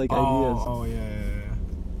that's like ideas. Oh, yeah.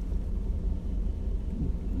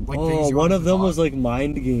 Like Oh, things you one wanted of to them talk. was like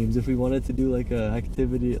mind games. If we wanted to do like a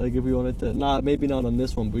activity, like if we wanted to, maybe not on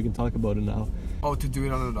this one, but we can talk about it now. Oh, to do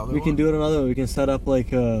it on another We one? can do it on another one. We can set up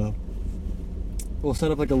like we'll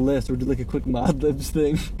set up like a list or do like a quick Mad Libs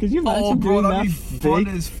thing. Could you imagine Oh, bro, doing that'd that be fun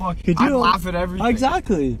big? as fuck. Could I'd you laugh at everything.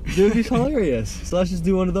 Exactly. It would be hilarious. So let's just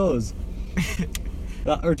do one of those.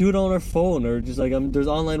 Or do it on our phone, or just like there's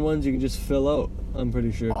online ones you can just fill out. I'm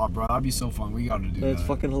pretty sure. Oh, bro, that'd be so fun. We gotta do that. It's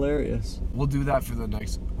fucking hilarious. We'll do that for the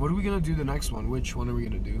next... What are we gonna do the next one? Which one are we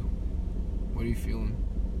gonna do? What are you feeling?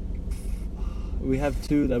 We have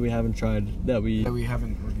two that we haven't tried that we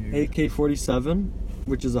haven't reviewed. AK-47,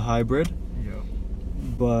 which is a hybrid, Yeah.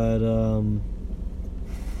 but and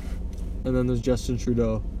then there's Justin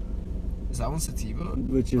Trudeau, Is that one sativa?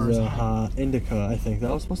 which Or is is a that- Indica. I think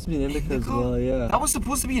that was supposed to be an Indica, as Indica? well. Yeah. That was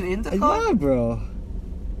supposed to be an Indica? Yeah, bro.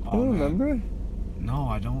 Oh, You don't man. remember? No,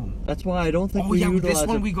 I don't. That's why I don't think Oh, we yeah, utilized this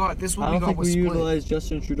one it. we got. This I one we don't got think was we split. utilized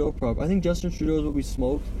Justin Trudeau proper. I think Justin Trudeau is what we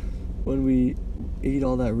smoked when we ate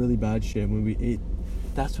all that really bad shit.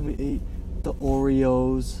 That's when we ate the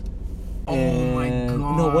Oreos. Oh my and-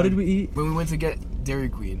 god. No, what did we eat? When we went to get Dairy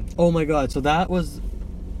Queen. Oh my god, so that was...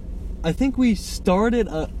 I think we started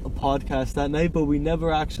a podcast that night, but we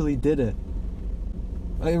never actually did it.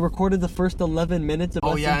 I recorded the first 11 minutes of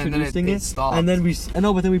Oh, us yeah, and then introducing it stopped. and then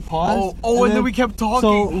but then we paused. And then we kept talking.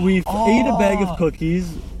 So we ate a bag Oh. of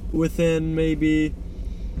cookies within maybe...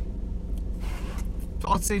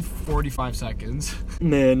 I'd say 45 seconds.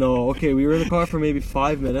 No, okay, we were in the car for maybe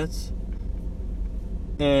 5 minutes.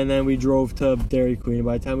 And then we drove to Dairy Queen.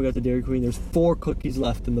 By the time we got to Dairy Queen, there's 4 cookies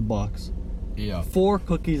left in the box. Yeah. 4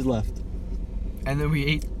 cookies left. And then we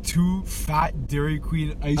ate 2 fat Dairy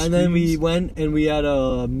Queen ice creams. And then we went and we had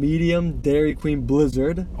a medium Dairy Queen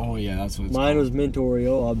Blizzard. Oh yeah, that's what it's Mine called. was mint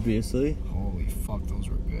Oreo, obviously. Holy fuck, those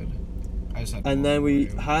were good. I just had. And then we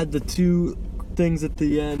had the 2 things at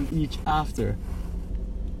the end each after.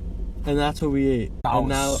 And that's what we ate. That and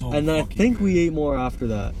was so and then I fucking think we good. ate more after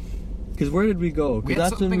that. Because where did we go? We Because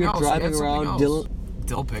had that's when we something were else. We driving had something around. else.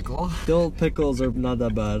 Dill pickle. Dill pickles are not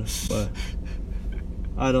that bad, but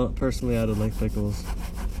I don't like pickles.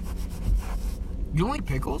 You don't like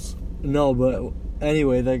pickles? No, but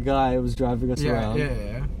anyway, that guy was driving us around.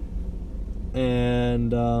 Yeah.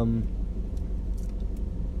 And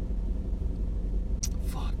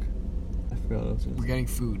fuck, I forgot what I was We're saying. getting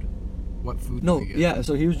food. What food? No, did we get? yeah.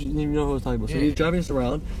 So he was, you know who I was talking about. So Yeah, he was yeah. driving us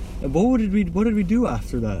around. And what did we do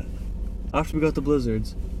after that? After we got the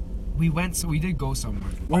blizzards. We went. So we did go somewhere.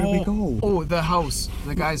 Where did we go? Oh, the house.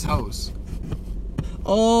 The guy's house.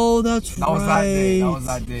 Oh, that's right. That was that day. That was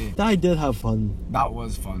that day. I did have fun. That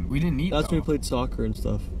was fun. We didn't eat. That's though. when we played soccer and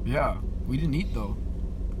stuff. Yeah, we didn't eat though.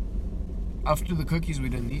 After the cookies, we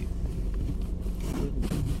didn't eat.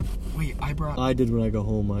 Wait, I brought. I did when I got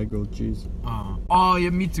home. I grilled cheese. Oh yeah,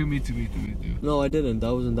 me too. No, I didn't.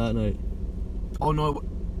 That wasn't that night. Oh no.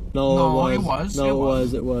 No, No, it it was. was. No, It it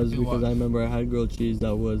was. was It because was. I remember I had grilled cheese.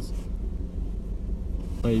 That was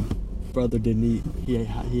my brother didn't eat. He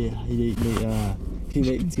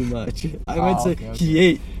ate too much. I might say okay. he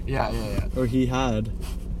ate Yeah. or he had,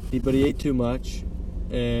 but he ate too much,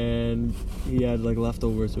 and he had like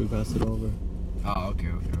leftovers, so we passed it over. Oh, okay.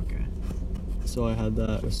 So I had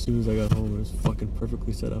that as soon as I got home. It was fucking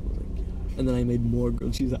perfectly set up. I was like, yeah. And then I made more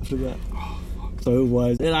grilled cheese after that. Oh, fuck. So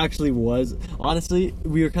it actually was. Honestly,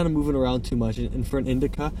 we were kind of moving around too much. And for an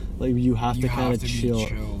Indica, like you have to kind of chill. Be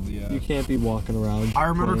chilled, yeah. You can't be walking around. I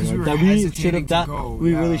remember because we were that hesitating that, to go.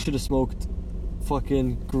 We yeah. really should have smoked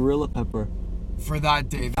fucking gorilla pepper For that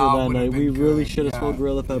day, that for that would have night. been We really good, should have yeah, smoked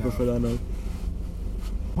gorilla pepper yeah. for that night.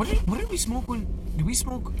 What did we smoke when? Did we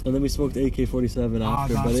smoke? And then we smoked AK-47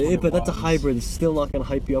 after. that's But what it but that's a was. hybrid. It's still not going to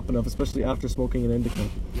hype you up enough, especially after smoking an Indica.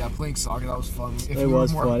 Yeah, playing soccer, that was fun. If It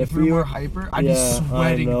was fun. If we were more hyper, I'd be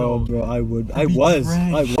sweating I know, though. bro. I would. I'd be I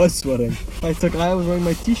drenched. was sweating. I was wearing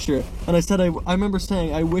my t-shirt, and I said I remember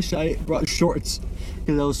saying I wish I brought shorts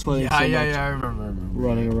because I was sweating so much I remember.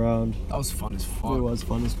 running around. That was fun as fuck. It was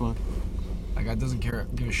fun as fuck. That guy doesn't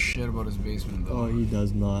give a shit about his basement though. Oh, he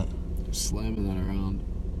does not. Slamming that around.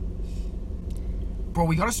 Bro,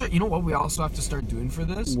 we gotta start. You know what we also have to start doing for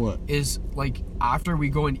this? What? Is like after we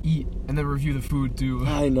go and eat and then review the food too.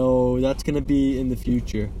 I know that's gonna be in the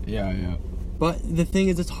future, Yeah. but the thing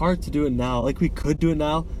is, it's hard to do it now. Like we could do it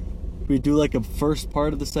now. We do like a first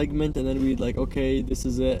part of the segment, and then we'd like, okay, this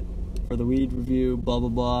is it for the weed review, blah blah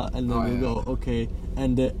blah, and then we'll go, okay,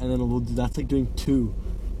 end it, and then we'll do. That's like doing 2.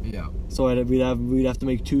 Yeah. So we'd have to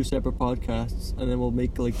make 2 separate podcasts, and then we'll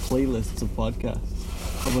make like playlists of podcasts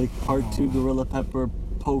of like part 2 gorilla pepper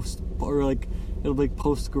post, or like it'll be like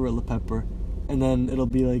post gorilla pepper, and then it'll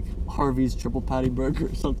be like Harvey's triple patty burger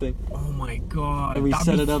or something, Oh my god. and we That'd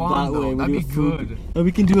set be it up fun, that way. though. And That'd we be do a food, good. and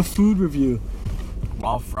we can do a food review.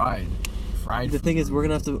 Well, fried. The thing is, we're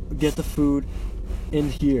gonna have to get the food in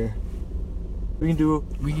here. We can do.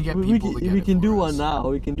 We can get we people to get we it can for do us. one now.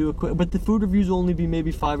 We can do a quick, but the food reviews will only be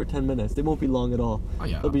maybe 5 or 10 minutes. They won't be long at all. Oh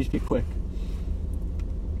yeah. They'll just be quick.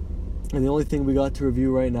 And the only thing we got to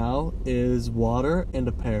review right now is water and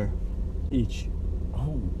a pear, each.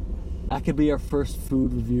 Oh, That could be our first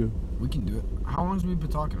food review. we can do it. How long have we been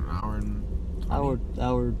talking? An hour and 20?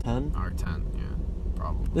 Hour 10. Hour 10. Yeah,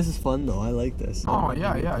 probably. This is fun though. I like this. Oh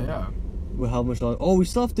yeah. With how much long? Oh, we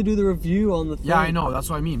still have to do the review on the thing. Yeah, I know. That's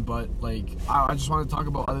what I mean. But like, I just want to talk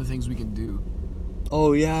about other things we can do.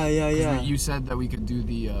 Oh yeah. 'Cause you said that we could do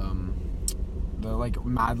the like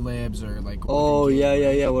Mad Libs or like. Oh Oregon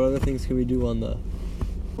yeah. Game. What other things can we do on the?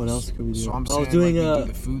 What else could we do? So I'm I saying was doing like, we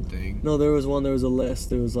do the food thing. No, there was one. There was a list.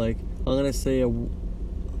 There was like I'm gonna say a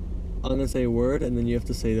word, and then you have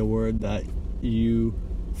to say the word that you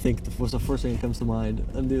think was the first thing that comes to mind,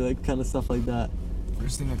 and do like kind of stuff like that.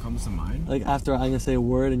 First thing that comes to mind. Like after I'm gonna say a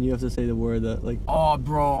word, and you have to say the word that like. Oh,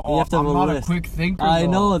 bro. You have to have I'm a not list. a quick thinker. I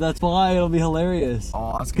though. know, that's why it'll be hilarious.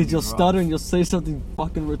 Oh, that's Because you'll rough. stutter and you'll say something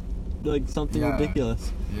fucking like something Yeah.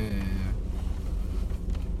 ridiculous. Yeah.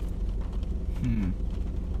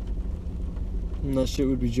 And that shit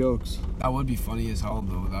would be jokes. That would be funny as hell,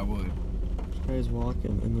 though. That would. This guy's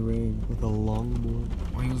walking in the rain with a longboard.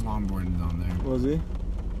 Well, he was longboarding down there. Was he?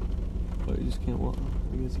 But he just can't walk.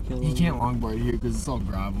 I guess he can't. He can't longboard here because it's all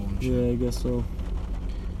gravel and shit. Yeah, I guess so.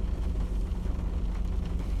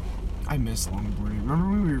 I miss longboarding. Remember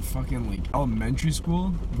when we were fucking like elementary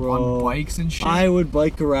school? Bro, on bikes and shit? I would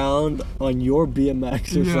bike around on your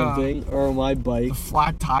BMX or Yeah. something, or my bike. The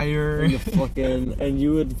flat tire. And the fucking, and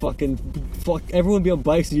you would fucking, everyone would be on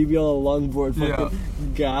bikes and you'd be on a longboard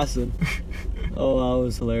fucking gassing. Oh, that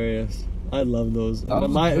was hilarious. I love those. That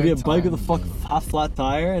was It'd be a good bike with a times, half flat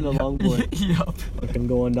tire and a longboard. Yup. Fucking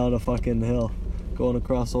going down a fucking hill, going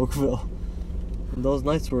across Oakville. And those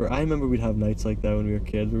nights were, I remember we'd have nights like that when we were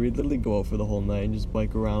kids, where we'd literally go out for the whole night and just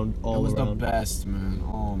bike around all around. It was the best, man.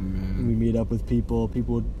 Oh, man. And we meet up with people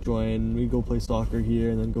would join, we'd go play soccer here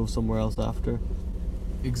and then go somewhere else after.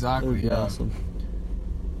 It Exactly, would be yeah. awesome.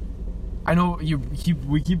 I know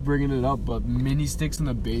we keep bringing it up, but mini sticks in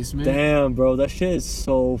the basement. Damn, bro, that shit is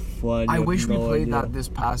so fun. I You have wish we no played idea. that this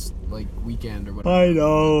past like weekend or whatever. I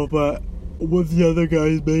know, but what the other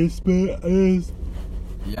guy's basement is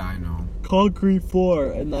Yeah, I know. concrete floor,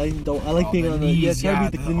 and I like being the on the. knees, Yeah, it's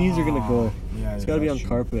gotta be the knees are gonna go. Yeah, It's gotta be that's on true.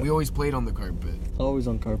 carpet. We always played on the carpet. Always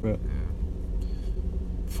on carpet. Yeah.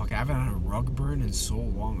 Fuck, I haven't had a rug burn in so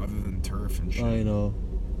long, other than turf and shit. I know.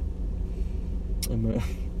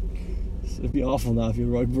 It'd be awful now if you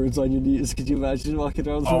had rug burns on your knees. Could you imagine walking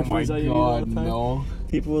around with Oh rug my burns on your knees all god, the time? no.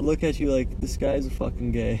 People would look at you like, this guy's a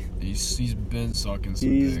fucking gay. He's been sucking some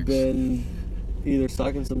He's dicks. been either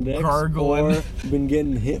sucking some dicks Gargling. or been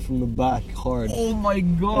getting hit from the back hard. Oh my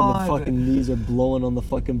And god. the fucking knees are blowing on the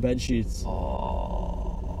fucking bed sheets.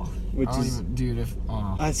 Oh. Which I don't is even- dude, if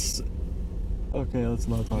that's okay. Let's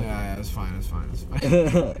not talk. yeah, it's fine, it's fine, it's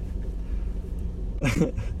fine.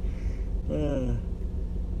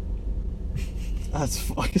 That's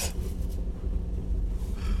fucking.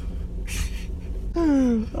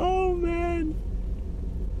 Oh man,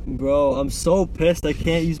 bro, I'm so pissed. I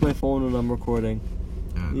can't use my phone when I'm recording.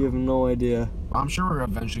 Yeah. You have no idea. I'm sure we're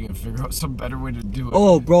eventually gonna figure out some better way to do it.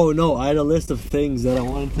 Oh, bro, no, I had a list of things that I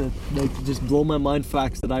wanted to like just blow my mind.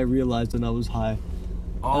 Facts that I realized when I was high.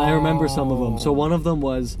 And I remember some of them. So one of them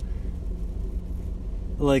was,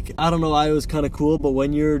 like, I don't know, I was kind of cool, but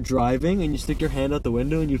when you're driving and you stick your hand out the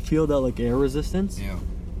window and you feel that, like, air resistance, Yeah.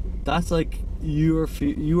 that's like you are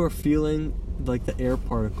feeling, like, the air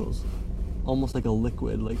particles. Almost like a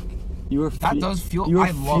liquid, like, you are That does feel- you are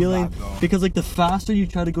I love feeling, that, though. because, like, the faster you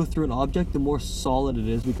try to go through an object, the more solid it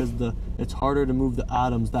is, because it's harder to move the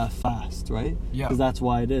atoms that fast, right? Yeah. Because that's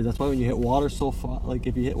why it is. That's why when you hit water so far, like,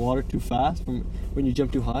 if you hit water too fast, when you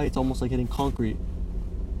jump too high, it's almost like hitting concrete,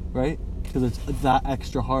 right? Because it's that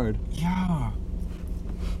extra hard. Yeah.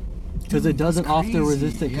 Because Dude, it doesn't that's offer the crazy.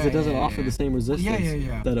 resistance. Because Yeah, it doesn't yeah, offer yeah. the same resistance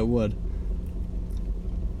yeah. that it would.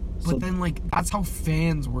 But then, like, that's how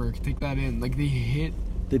fans work. Take that in. Like, they hit.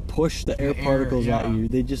 They push the air The air, particles at yeah. you.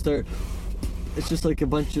 They just start. It's just like a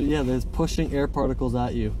bunch of they're pushing air particles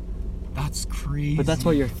at you. That's crazy. But that's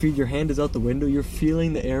why your hand is out the window. You're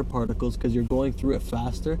feeling the air particles because you're going through it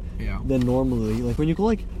faster Yeah. than normally. Like when you go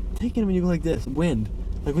like when you go like this, wind.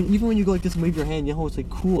 Like even when you go like this and wave your hand, you know it's like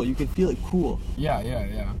cool. You can feel it cool.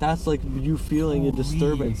 Yeah. That's like you feeling a Holy.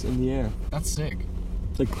 disturbance in the air. That's sick.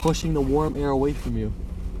 It's like pushing the warm air away from you.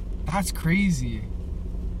 That's crazy.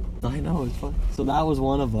 I know, it's fun. So that was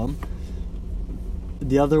one of them.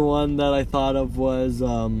 The other one that I thought of was,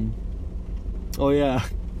 oh yeah,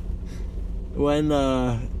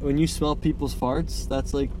 when you smell people's farts,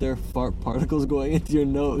 that's like their fart particles going into your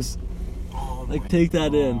nose. Oh Like my take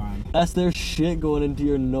that in. God. That's their shit going into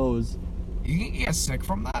your nose. You can get sick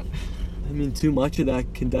from that. I mean, too much of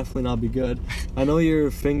that can definitely not be good. I know your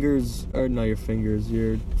fingers, or not your fingers,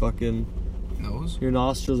 your fucking, Nose? your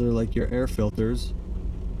nostrils are like your air filters,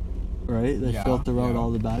 right? They Yeah, filter out yeah.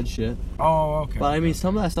 all the bad shit. Oh, okay. But I mean,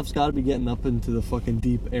 some of that stuff's got to be getting up into the fucking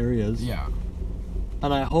deep areas. Yeah.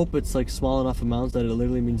 And I hope it's like small enough amounts that it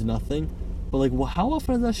literally means nothing. But like, well, how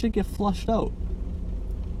often does that shit get flushed out?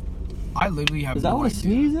 I literally have Is that no what a idea.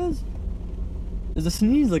 sneeze is? Is a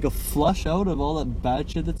sneeze like a flush out of all that bad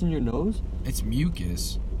shit that's in your nose? It's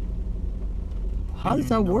mucus. How in does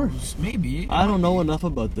your that work? nose. Maybe. I don't know enough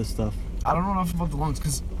about this stuff. I don't know enough about the lungs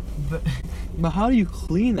because But how do you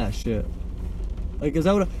clean that shit? Like, is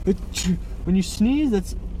that what when you sneeze,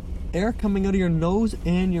 that's air coming out of your nose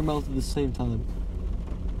and your mouth at the same time?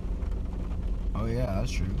 Oh yeah,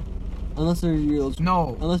 that's true. Unless you're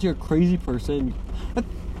No. unless you're a crazy person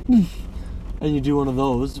and you do one of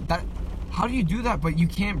those. That. How do you do that? But you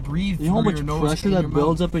can't breathe You know how through much your nose pressure and that your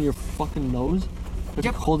builds mouth. up in your fucking nose? If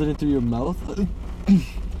Yep. you hold it in through your mouth?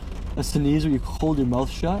 A sneeze where you hold your mouth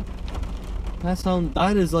shut?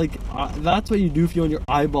 That is like, that's what you do if you want your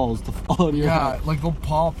eyeballs to fall out of your Yeah, head. like they'll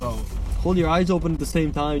pop out. Hold your eyes open at the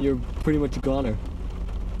same time, you're pretty much a goner.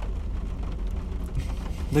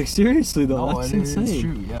 Like seriously though, No, that's it is insane.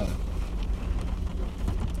 true. Yeah.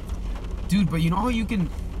 Dude, but you know how you can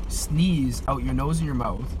sneeze out your nose and your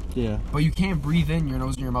mouth, Yeah. but you can't breathe in your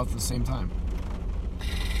nose and your mouth at the same time?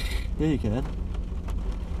 Yeah, you can.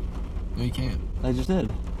 No, you can't. I just did.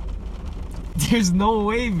 There's no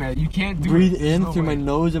way, man. You can't do Breathe it. There's in no through way. my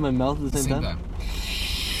nose and my mouth at the same time.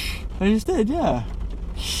 I just did, yeah.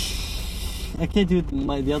 I can't do it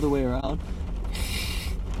the other way around.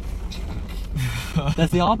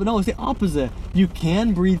 That's the opposite. No, it's the opposite. You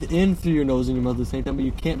can breathe in through your nose and your mouth at the same time, but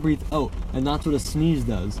you can't breathe out, and that's what a sneeze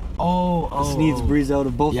does. A sneeze breathes out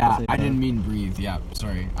of both. Yeah, at the same time. I didn't mean breathe. Yeah,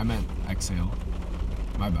 sorry. I meant exhale.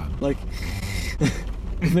 My bad. Like,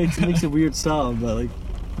 it makes a weird sound, but like,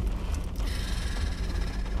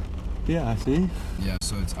 yeah. See? Yeah,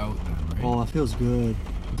 so it's out then, right? Oh, it feels good.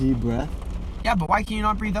 Deep breath. Yeah, but why can you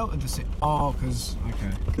not breathe out at the same? Oh,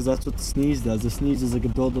 okay. Because that's what the sneeze does. The sneeze is like a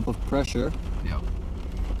buildup of pressure. Yeah.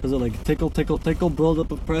 Because it like tickle,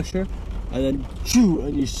 buildup of pressure, and then chew,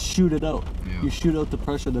 and you shoot it out. Yeah. You shoot out the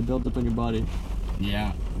pressure that built up in your body.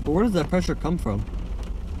 Yeah. But where does that pressure come from?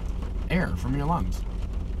 Air from your lungs.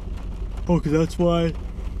 Oh, because that's why.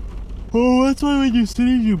 Oh, that's why when you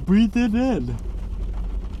sneeze, you breathe it in.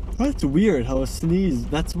 That's weird. How a sneeze.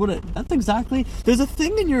 That's exactly. There's a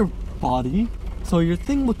thing in your body. So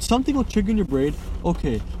something will trigger in your brain.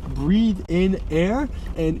 Okay, breathe in air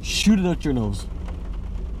and shoot it out your nose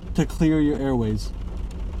to clear your airways.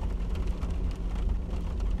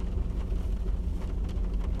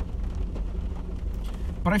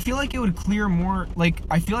 But I feel like it would clear more. Like,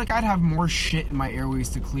 I feel like I'd have more shit in my airways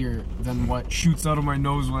to clear than what shoots out of my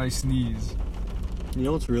nose when I sneeze. You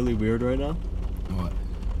know what's really weird right now? What?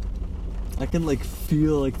 I can like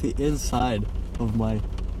feel like the inside of my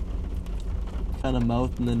kind of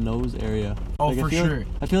mouth and the nose area. Oh, like, for sure.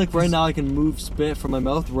 I feel like right now I can move spit from my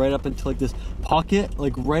mouth right up into like this pocket,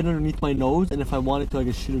 like right underneath my nose, and if I wanted to, I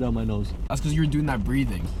could shoot it out my nose. That's because you were doing that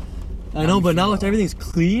breathing. I know, but now everything's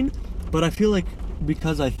clean. But I feel like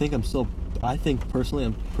because I think personally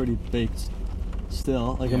I'm pretty baked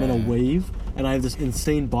still. Like I'm in a wave, and I have this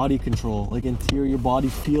insane body control, like interior body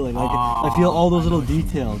feeling. Like I feel all those little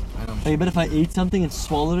details. Like, I bet if I ate something and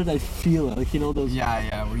swallowed it, I'd feel it. Like, you know those.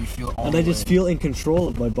 Yeah, where you feel all. And I just feel in control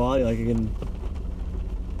of my body. Like I can.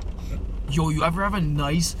 Yo, you ever have a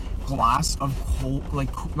nice glass of cold, like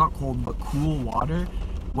not cold, but cool water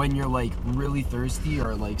when you're like really thirsty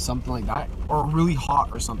or like something like that, or really hot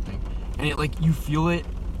or something, and it like you feel it.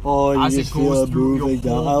 Oh, you as just it goes feel it through moving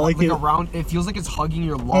your whole, down. I like it around. It feels like it's hugging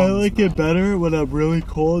your lungs. I like it better when I'm really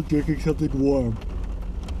cold drinking something warm.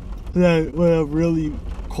 When I'm really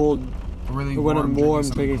cold. Really or when I'm warm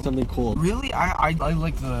drinking cold. something cold. Really, I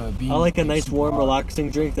like the being. I like a nice super warm, hot. relaxing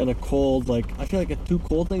drink than a cold. Like I feel like a too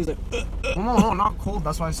cold thing is like. No, not cold.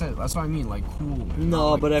 That's what I said. That's what I mean, like cool. Man.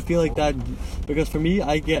 No, like but I feel like cold. that because for me,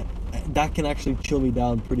 that can actually chill me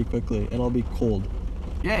down pretty quickly, and I'll be cold.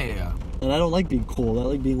 Yeah. And I don't like being cold. I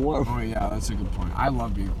like being warm. Oh yeah, that's a good point. I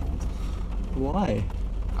love being cold. Why?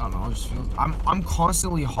 I don't know. I just feel I'm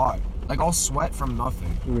constantly hot. Like I'll sweat from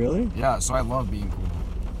nothing. Really? Yeah, so I love being cold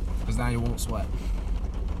because now you won't sweat.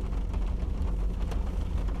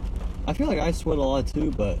 I feel like I sweat a lot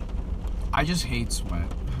too, but I just hate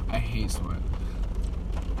sweat. I hate sweat.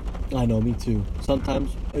 I know, me too.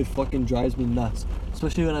 Sometimes it fucking drives me nuts,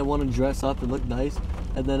 especially when I want to dress up and look nice,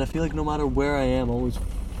 and then I feel like no matter where I am, I always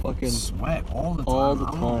fucking Sweat all the time. all the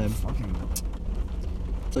I don't know, time. fucking.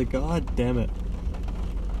 It's like, god damn it.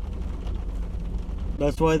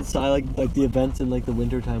 That's why I like the events in like the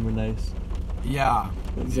winter time are nice. Yeah.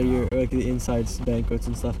 So you're like the inside banquets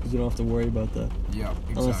and stuff because you don't have to worry about that. Yeah.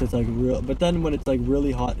 Exactly. Unless it's like real. But then when it's like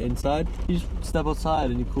really hot inside, you just step outside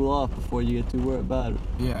and you cool off before you get too bad.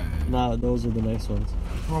 Yeah. Nah, those are the nice ones.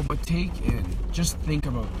 Bro, but just think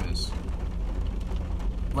about this.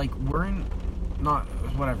 Like, we're in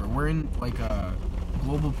like a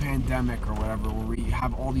global pandemic or whatever where we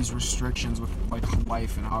have all these restrictions with like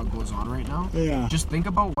life and how it goes on right now. Yeah. Just think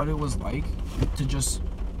about what it was like to just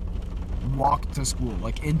walk to school,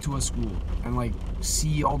 like into a school, and like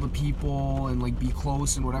see all the people and like be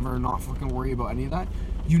close and whatever, and not fucking worry about any of that.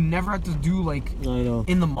 You never had to do like I know.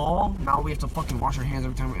 in the mall. Now we have to fucking wash our hands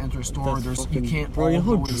every time we enter a store. You can't. Bro, you know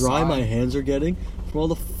how go dry inside. my hands are getting from all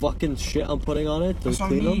the fucking shit I'm putting on it to That's what I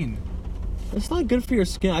clean mean. them? It's not good for your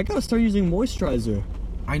skin. I gotta start using moisturizer.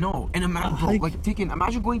 I know. And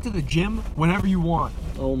imagine going to the gym whenever you want.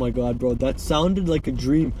 Oh my god, bro, that sounded like a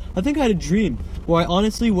dream. I think I had a dream where I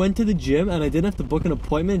honestly went to the gym and I didn't have to book an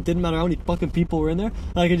appointment. It didn't matter how many fucking people were in there.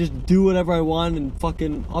 And I could just do whatever I want and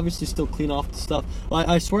fucking obviously still clean off the stuff.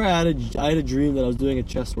 I swear I had a dream that I was doing a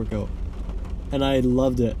chest workout, and I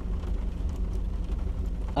loved it.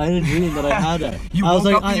 I had a dream that I had it. You I woke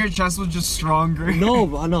was up like, and your chest was just stronger.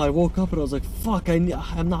 No, I woke up and I was like, fuck, I'm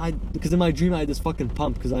not, because in my dream I had this fucking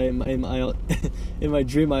pump, because I in my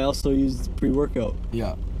dream I also used pre-workout.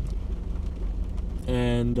 Yeah.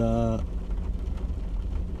 And,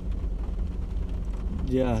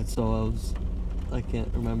 yeah, so I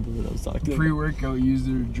can't remember what I was talking about. Pre-workout used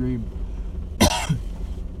in your dream.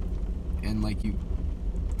 And like you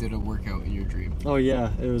did a workout in your dream. Oh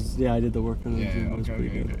yeah, I did the workout in the dream. It was pretty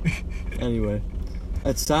good. Anyway,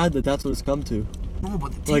 it's sad that that's what it's come to. No,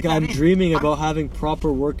 but Like, I'm dreaming about having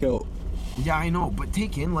proper workout. Yeah, I know, but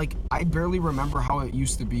take in, like, I barely remember how it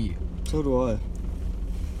used to be. So do I.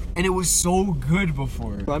 And it was so good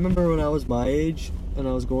before. I remember when I was my age and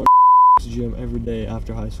I was going to the gym every day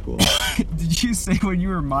after high school. Did you say when you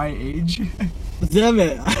were my age? Damn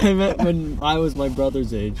it! I meant when I was my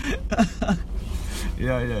brother's age.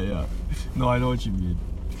 Yeah. No, I know what you mean.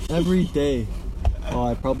 Every day. Oh,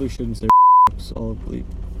 I probably shouldn't say so I'll bleep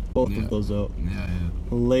both of those out. Yeah.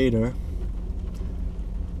 Later.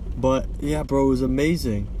 But yeah, bro, it was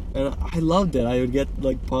amazing. And I loved it. I would get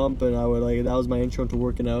like pump and I would like, that was my intro to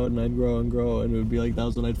working out, and I'd grow and grow, and it would be like, that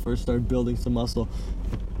was when I'd first started building some muscle.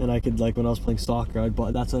 And I could, like, when I was playing soccer,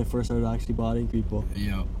 that's when I first started actually bodying people.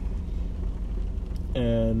 Yeah.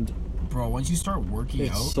 And bro, once you start working out,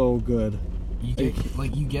 it's so good. You get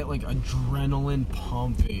like adrenaline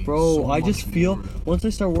pumping. Bro, so I just feel more. Once I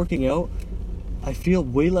start working out, I feel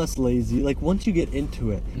way less lazy. Like, once you get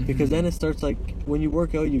into it, because then it starts, like, when you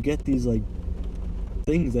work out, you get these like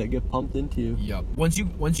things that get pumped into you. Yep. Once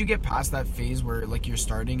you get past that phase where like you're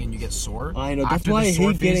starting and you get sore. I know. That's why I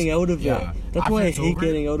hate getting out of it. That's why I hate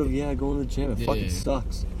getting out of going to the gym. It fucking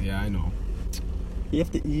sucks. Yeah, I know. You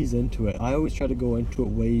have to ease into it. I always try to go into it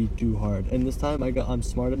way too hard. And this time I'm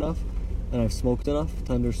smart enough and I've smoked enough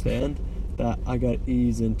to understand that I got to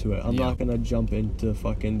ease into it. I'm not going to jump into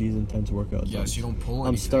fucking these intense workouts. Yes, you don't pull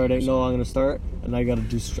anything. I'm going to start, and I got to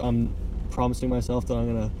do, I'm promising myself that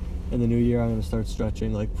I'm going to, in the new year, I'm going to start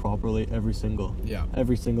stretching like properly every single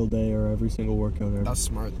day or every single workout. That's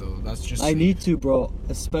smart though. That's just I need to, bro,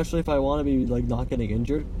 especially if I want to be like not getting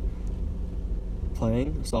injured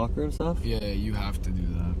playing soccer and stuff. Yeah, you have to do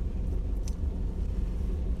that.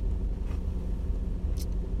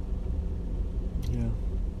 Yeah.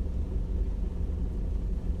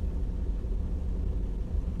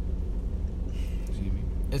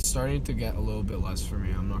 It's starting to get a little bit less for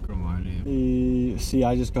me, I'm not gonna lie to you. See,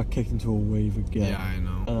 I just got kicked into a wave again. Yeah, I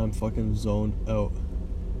know. And I'm fucking zoned out.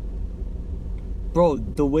 Bro,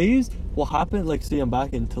 the waves will happen, like, see, I'm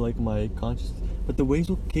back into, like, my consciousness, but the waves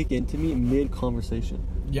will kick into me mid-conversation.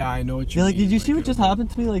 Yeah, I know what you mean. Like, did you see what just happened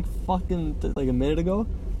to me, like, fucking, like, a minute ago?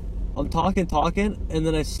 I'm talking, and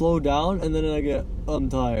then I slow down, and then I get, I'm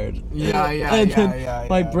tired. Yeah.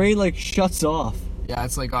 My brain, like, shuts off. Yeah,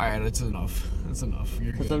 it's like, alright, it's enough. It's enough.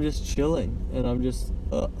 You're good. Because I'm just chilling, and I'm just,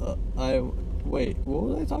 wait, what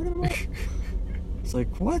was I talking about? It's like,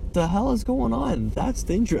 what the hell is going on? That's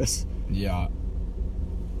dangerous. Yeah.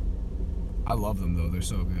 I love them, though. They're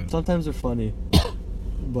so good. Sometimes they're funny,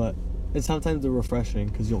 and sometimes they're refreshing,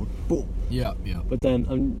 because you'll, boom. Yeah. But then,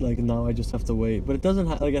 I'm like, now I just have to wait. But it doesn't,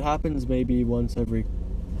 it happens maybe once every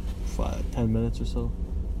 10 minutes or so.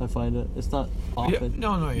 I find it. It's not often.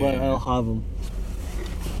 Yeah. But I'll have them.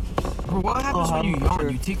 Bro, what happens when you yawn?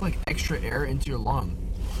 You take, like, extra air into your lung.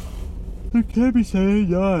 You can't be saying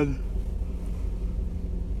yawn.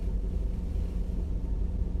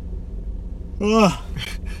 Ugh.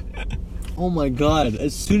 Oh my god.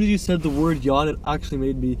 As soon as you said the word yawn, it actually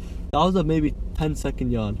made me... That was a maybe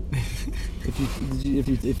 10-second yawn.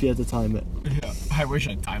 if you had to time it. Yeah, I wish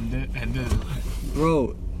I timed it and did it.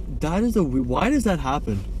 Bro, that is why does that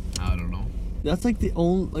happen? I don't know. That's like the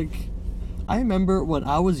only... Like, I remember when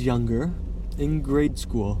I was younger, in grade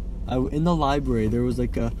school, in the library, there was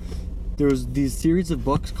these series of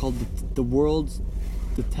books called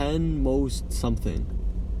the 10 most something.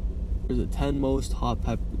 Or is it 10 most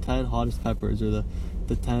 10 hottest peppers, or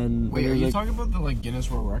the 10... Wait, are you talking about the, like,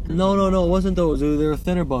 Guinness World Records? No, it wasn't those. They were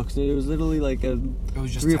thinner books. It was literally like it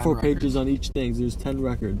was just 3 or 4 records. pages on each thing. There's 10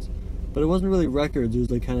 records. But it wasn't really records. It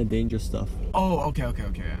was like kind of dangerous stuff. Oh, okay, I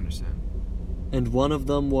understand. And one of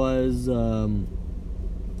them was...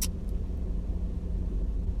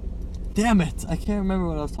 Damn it! I can't remember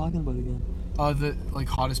what I was talking about again. The, like,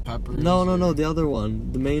 hottest peppers? No, the other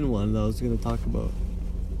one. The main one that I was going to talk about.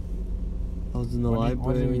 I was in the library.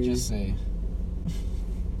 What did we just say?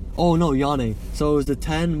 Oh, no, yawning. So it was the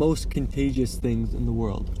 10 most contagious things in the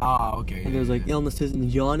world. Ah, okay. And there was, like, illnesses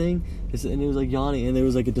and yawning. And it was, like, yawning. And there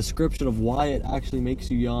was, like, a description of why it actually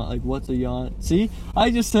makes you yawn. Like, what's a yawn? See?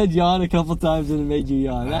 I just said yawn a couple times and it made you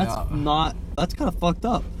yawn. That's That's kind of fucked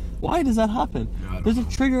up. Why does that happen? I don't There's know. a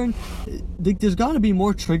triggering. There's got to be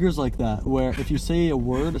more triggers like that, where if you say a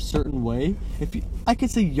word a certain way, I can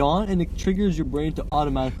say yawn and it triggers your brain to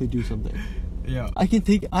automatically do something. Yeah.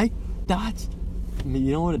 That's,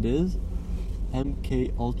 you know what it is?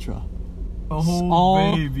 MK Ultra.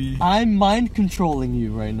 Oh, baby. I'm mind controlling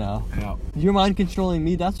you right now. Yeah. You're mind controlling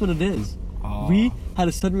me. That's what it is. Oh. We had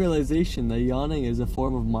a sudden realization that yawning is a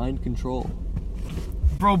form of mind control.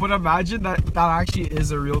 Bro, but imagine that actually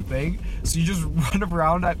is a real thing. So you just run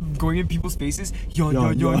around going in people's faces, yawn.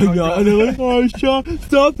 And they're like, oh, stop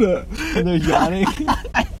it. And they're yawning.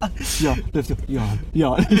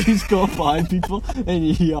 Yawn. You just go find people and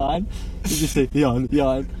you yawn. You just say, yawn.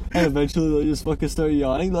 And eventually they'll just fucking start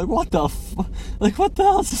yawning. Like, what the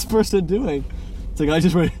hell is this person doing? It's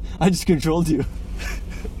like, I just controlled you.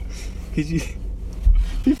 Cause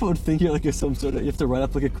people would think you're like some sort of, you have to run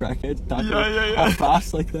up like a crackhead, talk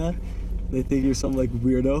fast like that. They think you're some like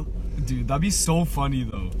weirdo. Dude, that'd be so funny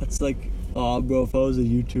though. That's like, oh bro, if I was a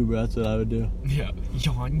YouTuber, that's what I would do. Yeah,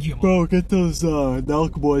 yawn. Bro, get those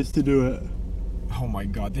Nelk boys to do it. Oh my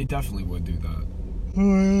god, they definitely would do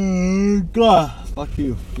that. God, fuck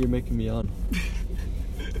you. You're making me yawn.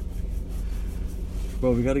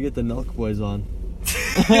 Bro, we gotta get the Nelk boys on.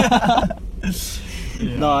 Yeah.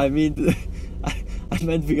 No, I mean, I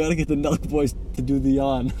meant we gotta get the Nelk boys to do the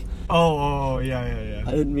yawn. Oh, yeah.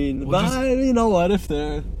 I didn't mean, Well, but you know what? If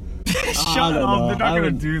they're Shut up, they're not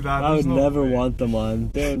gonna do that. I There's would no never way. want them on.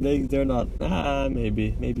 They're not.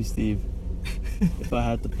 Maybe Steve, if I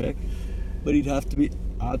had to pick, but he'd have to be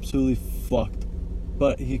absolutely fucked.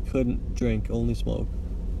 But he couldn't drink, only smoke.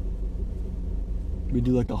 We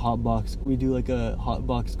do like a hot box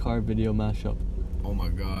car video mashup. Oh my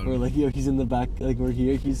god. Where like he's in the back, like we're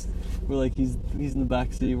here, he's in the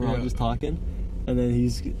back seat, we're all just talking, and then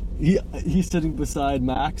he's sitting beside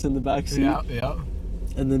Max in the back seat. Yeah.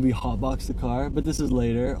 And then we hotbox the car, but this is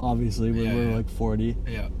later, obviously, when we're like 40.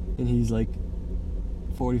 Yeah. And he's like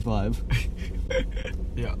 45.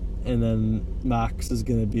 Yeah. And then Max is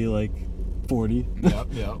gonna be like 40. Yeah.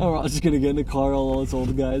 And we're all just gonna get in the car, all those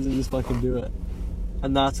old guys, and just fucking do it.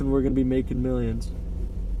 And that's when we're gonna be making millions.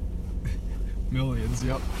 Millions,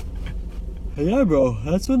 yep. Yeah, bro.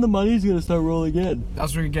 That's when the money's gonna start rolling in.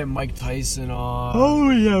 That's where you get Mike Tyson on. Oh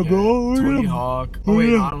yeah, bro. Tony Hawk. Oh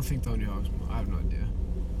wait, I don't think Tony Hawk's. I have no idea.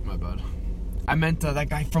 My bad. I meant that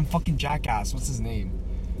guy from fucking Jackass. What's his name?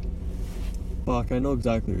 Fuck, I know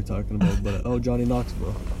exactly what you're talking about, but Johnny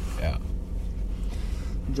Knoxville. Yeah.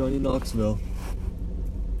 Johnny Knoxville.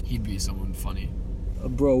 He'd be someone funny.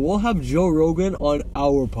 Bro, we'll have Joe Rogan on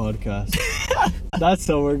our podcast. That's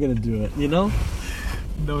how we're gonna do it, you know?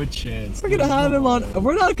 No chance. We're gonna have him on.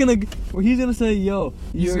 We're not gonna. He's gonna say, "Yo."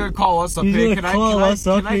 He's gonna call us up. He's Hey, gonna call us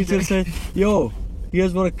up. And he's gonna get- say, "Yo, you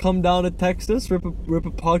guys want to come down to Texas, rip a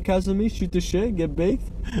podcast with me, shoot the shit, get baked?"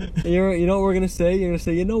 And you know what we're gonna say? You're gonna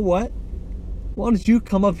say, "You know what? Why don't you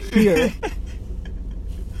come up here?"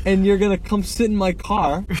 And you're gonna come sit in my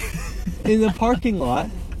car in the parking lot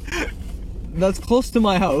that's close to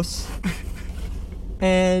my house,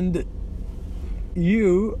 and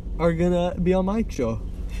you are gonna be on my show.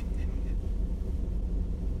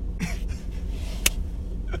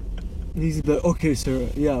 And he's like, "Okay, sir.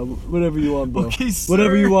 Yeah, whatever you want, bro. Okay, sir.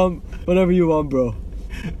 Whatever you want, bro."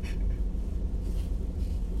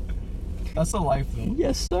 That's a life, though.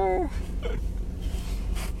 Yes, sir.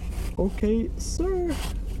 Okay, sir.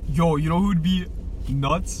 Yo, you know who'd be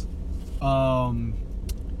nuts? Cheech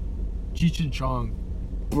and Chong.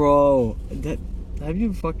 Bro, have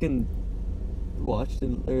you fucking watched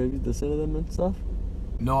and or have you listened to them and stuff?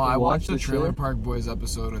 No, I watched the the Trailer shit? Park Boys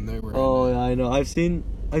episode and they were. Oh in it. yeah, I know.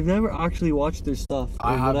 I've never actually watched their stuff.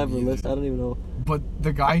 I Or haven't whatever. either. I don't even know. But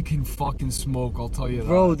the guy can fucking smoke. I'll tell you that.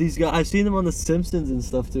 Bro, these guys. I've seen them on The Simpsons and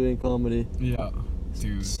stuff doing comedy. Yeah,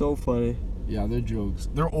 dude. So funny. Yeah, they're jokes.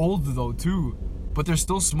 They're old though too, but they're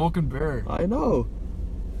still smoking bear. I know.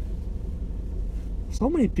 So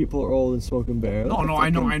many people are old and smoking bear. No, I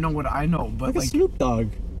know, but Like a like, Snoop Dogg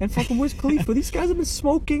and fucking Wiz Khalifa. These guys have been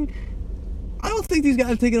smoking. I don't think these guys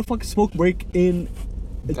have taken a fucking smoke break in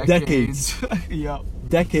decades. Yeah.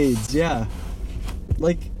 Decades, yeah.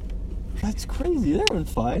 Like, that's crazy. They're doing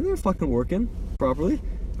fine. They're fucking working properly.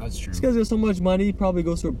 That's true. This guy's got so much money, he probably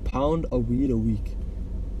goes through a pound of weed a week.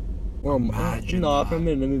 Or Imagine no, that. I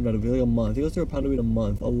mean about like a month. He goes through a pound of weed a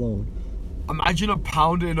month alone. Imagine a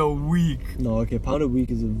pound in a week. No, okay, a pound a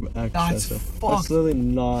week is excessive. That's That's fucked. literally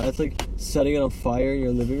not. That's like setting it on fire in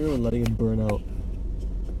your living room and letting it burn out.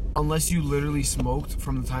 Unless you literally smoked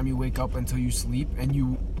from the time you wake up until you sleep, and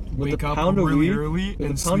you With wake a up pound of really weed, early with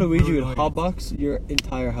and a pound of sleep weed, you really could late. hotbox your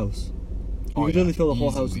entire house. You could literally fill the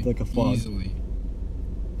whole house with like a fog. Easily.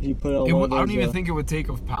 You put it on one of those, I don't even think it would take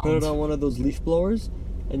a pound. Put it on one of those leaf blowers,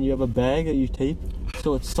 and you have a bag that you tape,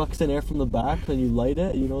 so it sucks in air from the back, and you light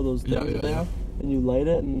it. You know those things they have, and you light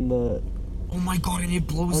it, and the. Oh my god! And it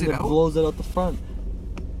blows it out. Blows it out the front.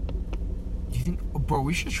 Do you think, bro?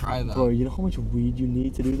 We should try that. Bro, you know how much weed you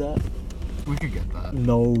need to do that? We could get that.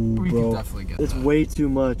 No, we bro. could definitely get that. It's way too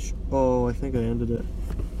much. Oh, I think I ended it.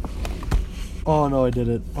 Oh no, I did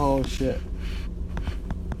it. Oh shit.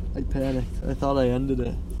 I panicked. I thought I ended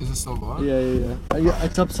it. Is it still going? Yeah.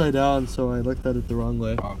 It's upside down, so I looked at it the wrong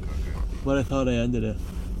way. Oh, okay. But I thought I ended it.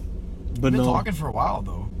 But We've been talking for a while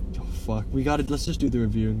though. Oh fuck. Let's just do the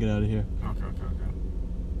review and get out of here.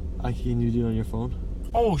 Okay. Can you do it on your phone?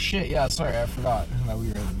 Oh shit, yeah, sorry, I forgot that we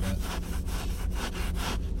were in bed.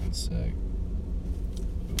 One sec.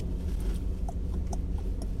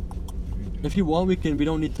 If you want, we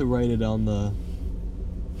don't need to write it on the...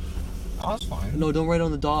 Oh, that's fine. No, don't write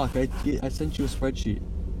on the doc. I sent you a spreadsheet.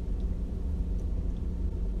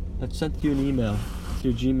 I sent you an email to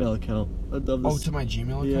your Gmail account. To my Gmail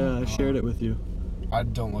account? Yeah, I shared it with you. I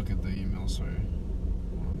don't look at the email, sorry.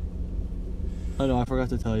 I know, I forgot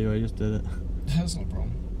to tell you. I just did it. That's no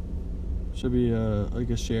problem. Should be like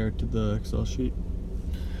a share to the Excel sheet.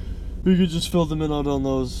 We could just fill them in out on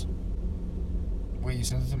those. Wait, you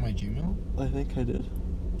sent it to my Gmail? I think I did.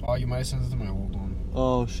 Oh, you might have sent it to my old one.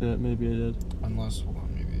 Oh shit, maybe I did. Unless, hold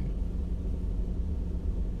on, maybe.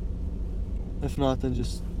 If not, then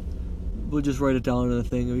we'll just write it down in a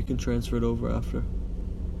thing and we can transfer it over after.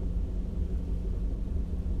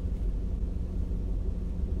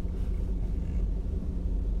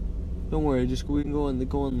 Don't worry, we can go on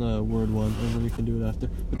the Word one and then we can do it after.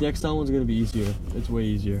 But the Excel one's gonna be easier. It's way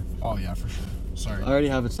easier. Oh yeah, for sure. Sorry. I already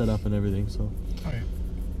have it set up and everything, so. Alright.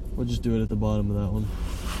 We'll just do it at the bottom of that one.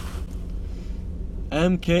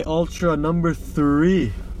 MK Ultra number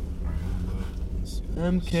 3.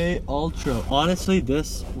 MK Ultra. Honestly,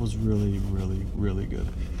 this was really, really, really good.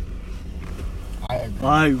 I agree.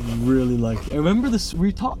 I really liked it. I remember this.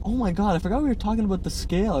 Oh my god! I forgot we were talking about the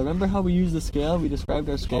scale. Remember how we used the scale? We described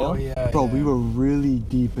our scale. Oh yeah. Bro, we were really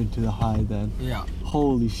deep into the high then. Yeah.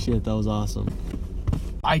 Holy shit, that was awesome.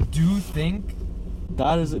 I do think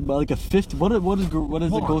that is like a 50. What is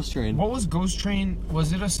the Ghost Train? What was Ghost Train?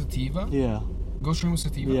 Was it a sativa? Yeah. Ghost Train was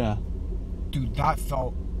sativa. Yeah. Dude, that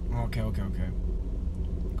felt okay.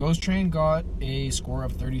 Ghost Train got a score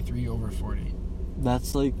of 33 over 40.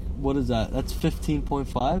 That's like, what is that? That's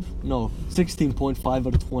 15.5? No, 16.5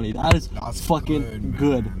 out of 20. That's fucking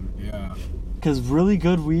good. Yeah. Because really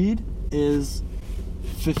good weed is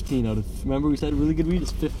 15 out of... Remember we said really good weed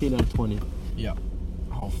is 15 out of 20. Yeah.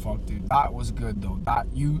 Oh, fuck, dude. That was good, though.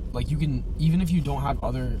 You can... Even if you don't have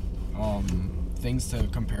other things to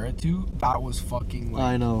compare it to, that was fucking, like...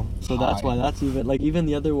 I know. So high. That's why that's even... Like, even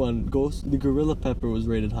the other one, the Gorilla Pepper was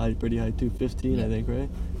rated pretty high, too. 15, I think, right?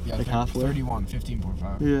 Yeah, like halfway. 31,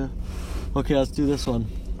 15.5. Yeah. Okay, let's do this one.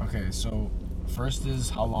 Okay, so first is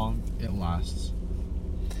how long it lasts.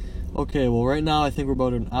 Okay, well right now I think we're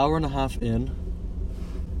about an hour and a half in.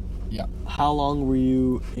 Yeah. How long were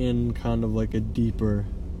you in kind of like a deeper...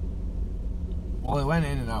 Well, it went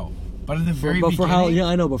in and out. But at the very beginning...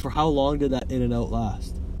 I know, but for how long did that in and out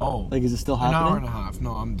last? Oh. Like, is it still happening? An hour and a half.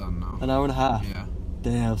 No, I'm done now. An hour and a half? Yeah.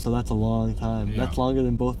 Damn, so that's a long time. Yeah. That's longer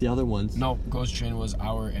than both the other ones. No, Ghost Train was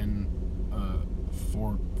hour and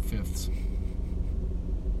 4/5.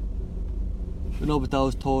 No, but that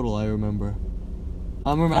was total, I remember.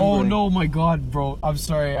 I'm remembering. Oh, no, my God, bro. I'm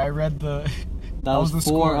sorry, I read the... That was the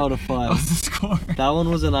 4 out of 5. That was the score. That one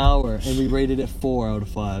was an hour, and we rated it 4 out of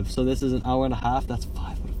 5. So this is an hour and a half, that's 5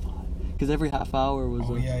 out of 5. Because every half hour was...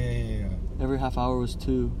 Oh, yeah. Every half hour was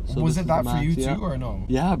 2. So was it that for you too, or no?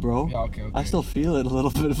 Yeah, bro. Yeah, okay. I still feel it a little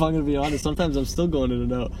bit, if I'm going to be honest. Sometimes I'm still going in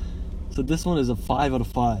and out. So this one is a 5 out of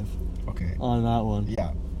 5. Okay. On that one.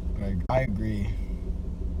 Yeah, I agree.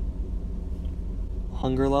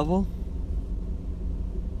 Hunger level?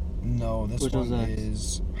 No, this one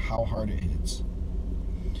is how hard it hits.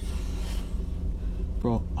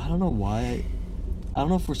 Bro, I don't know why. I don't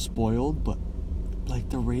know if we're spoiled, but like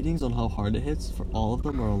the ratings on how hard it hits for all of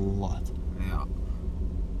them are a lot. Yeah.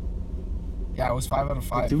 Yeah, it was 5 out of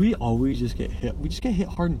 5. Like, do we always just get hit? We just get hit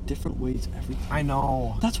hard in different ways every time. I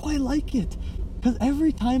know. That's why I like it. Because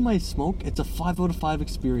every time I smoke, it's a 5 out of 5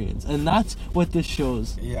 experience. And that's what this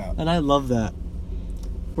shows. Yeah. And I love that.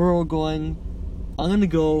 We're all going... I'm going to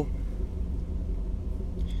go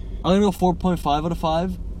 4.5 out of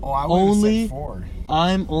 5. Oh, I would have said 4.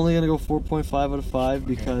 I'm only going to go 4.5 out of 5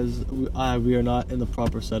 because we are not in the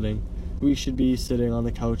proper setting. We should be sitting on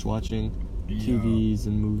the couch watching TVs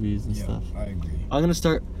and movies and stuff. I agree. I'm going to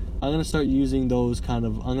start... I'm gonna start using those kind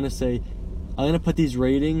of. I'm gonna put these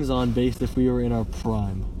ratings on based if we were in our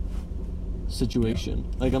prime situation.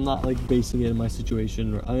 Yeah. Like I'm not like basing it in my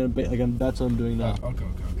situation. Or that's what I'm doing now. Okay.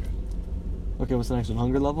 Okay, what's the next one?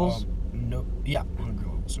 Hunger levels? No. Yeah, hunger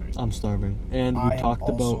levels. Sorry. I'm starving, and we talked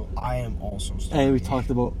about. I am also starving. And we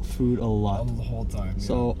talked about food a lot the whole time. Yeah.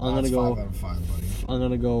 So I'm gonna go. 5 out of 5, buddy. I'm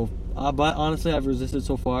gonna go. But honestly, I've resisted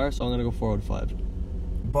so far, so I'm gonna go 4 out of 5.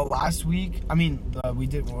 But last week, when we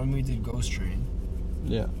did Ghost Train,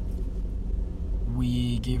 Yeah.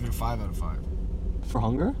 we gave it a 5 out of 5. For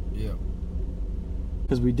hunger? Yeah.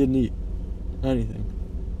 Because we didn't eat anything.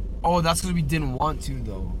 Oh, that's because we didn't want to,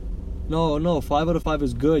 though. No, 5 out of 5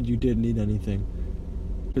 is good. You didn't eat anything.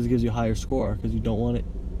 Because it gives you a higher score. Because you don't want it.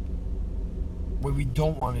 Wait, we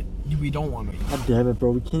don't want it. We don't want it. God damn it,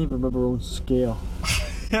 bro. We can't even remember our own scale.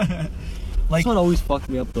 Like, this one always fucked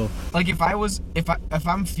me up, though. Like if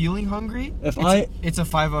I'm feeling hungry, it's a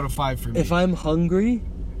 5 out of 5 for me. If I'm hungry,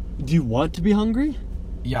 do you want to be hungry?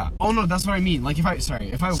 Yeah. Oh no, that's what I mean. Like if I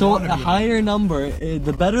So want to a be higher number,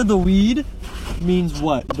 the better the weed means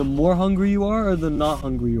what? The more hungry you are or the not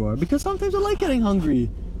hungry you are? Because sometimes I like getting hungry.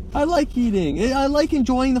 I like eating. I like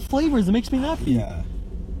enjoying the flavors. It makes me happy. Yeah.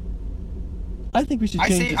 I think we should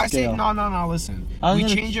change the scale. I say no, listen. We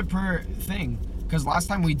change it per thing. Because last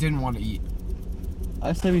time we didn't want to eat.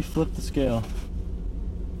 I say we flip the scale.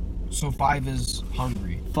 So 5 is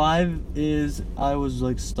hungry. 5 is I was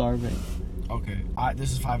like starving. Okay.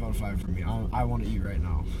 This is 5 out of 5 for me. I want to eat right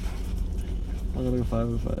now. I'm gonna go 5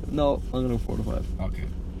 out of 5. No, I'm gonna go 4 to 5. Okay.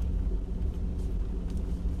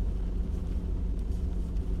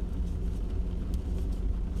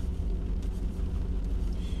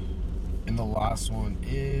 And the last one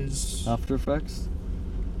is After Effects?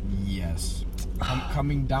 Yes.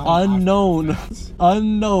 Coming down. Unknown.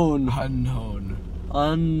 Unknown. Unknown.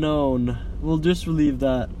 Unknown. We'll just leave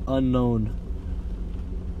that unknown.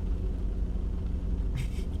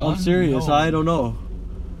 I'm serious. I don't know.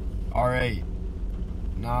 Alright.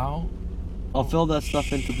 Now I'll fill that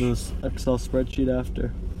stuff into this Excel spreadsheet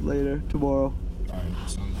later, tomorrow. Alright,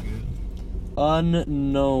 sounds good.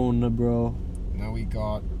 Unknown, bro. Now we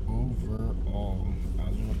got overall.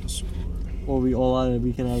 Adding up the score. Well,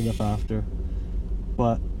 we can add it up after.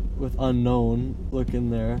 But with unknown, look in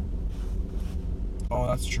there. Oh,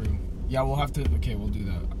 that's true. Yeah, we'll have to. Okay, we'll do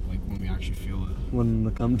that. Like when we actually feel it. When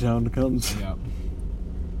the come down comes. Yeah.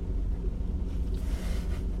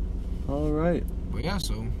 Alright. But yeah,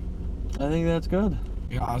 so. I think that's good.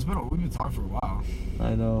 Yeah, we've been talking for a while.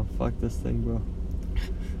 I know. Fuck this thing, bro.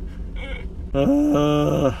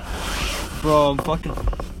 Bro, I'm fucking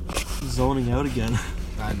zoning out again.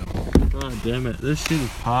 I know. God damn it. This shit is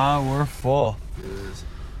powerful. It is.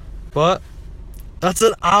 But that's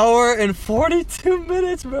an hour and 42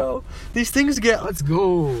 minutes, bro. These things get Let's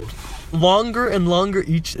go. longer and longer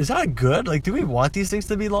each. Is that good? Like, do we want these things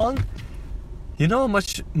to be long? You know how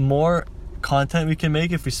much more content we can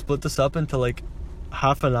make if we split this up into like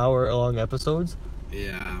half an hour long episodes?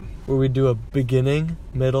 Yeah. Where we do a beginning,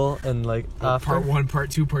 middle, and like after. Part 1, part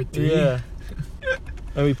 2, part 3. Yeah.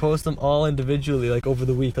 And we post them all individually, like over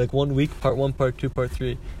the week. Like 1 week, part 1, part 2, part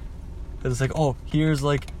 3. Because it's like, oh, here's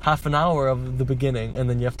like half an hour of the beginning, and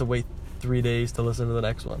then you have to wait 3 days to listen to the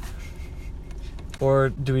next one. Or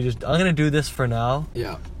do we just... I'm going to do this for now.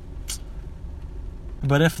 Yeah.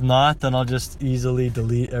 But if not, then I'll just easily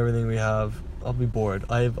delete everything we have. I'll be bored.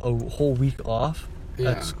 I have a whole week off.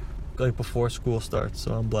 Yeah. Like before school starts,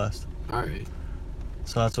 so I'm blessed. Alright.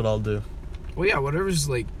 So that's what I'll do. Well, yeah, whatever's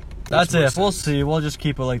like... That's it. We'll see. We'll just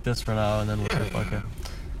keep it like this for now, and then we'll say fuck it.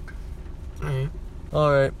 Alright.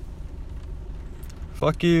 Alright.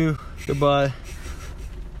 Fuck you. Goodbye.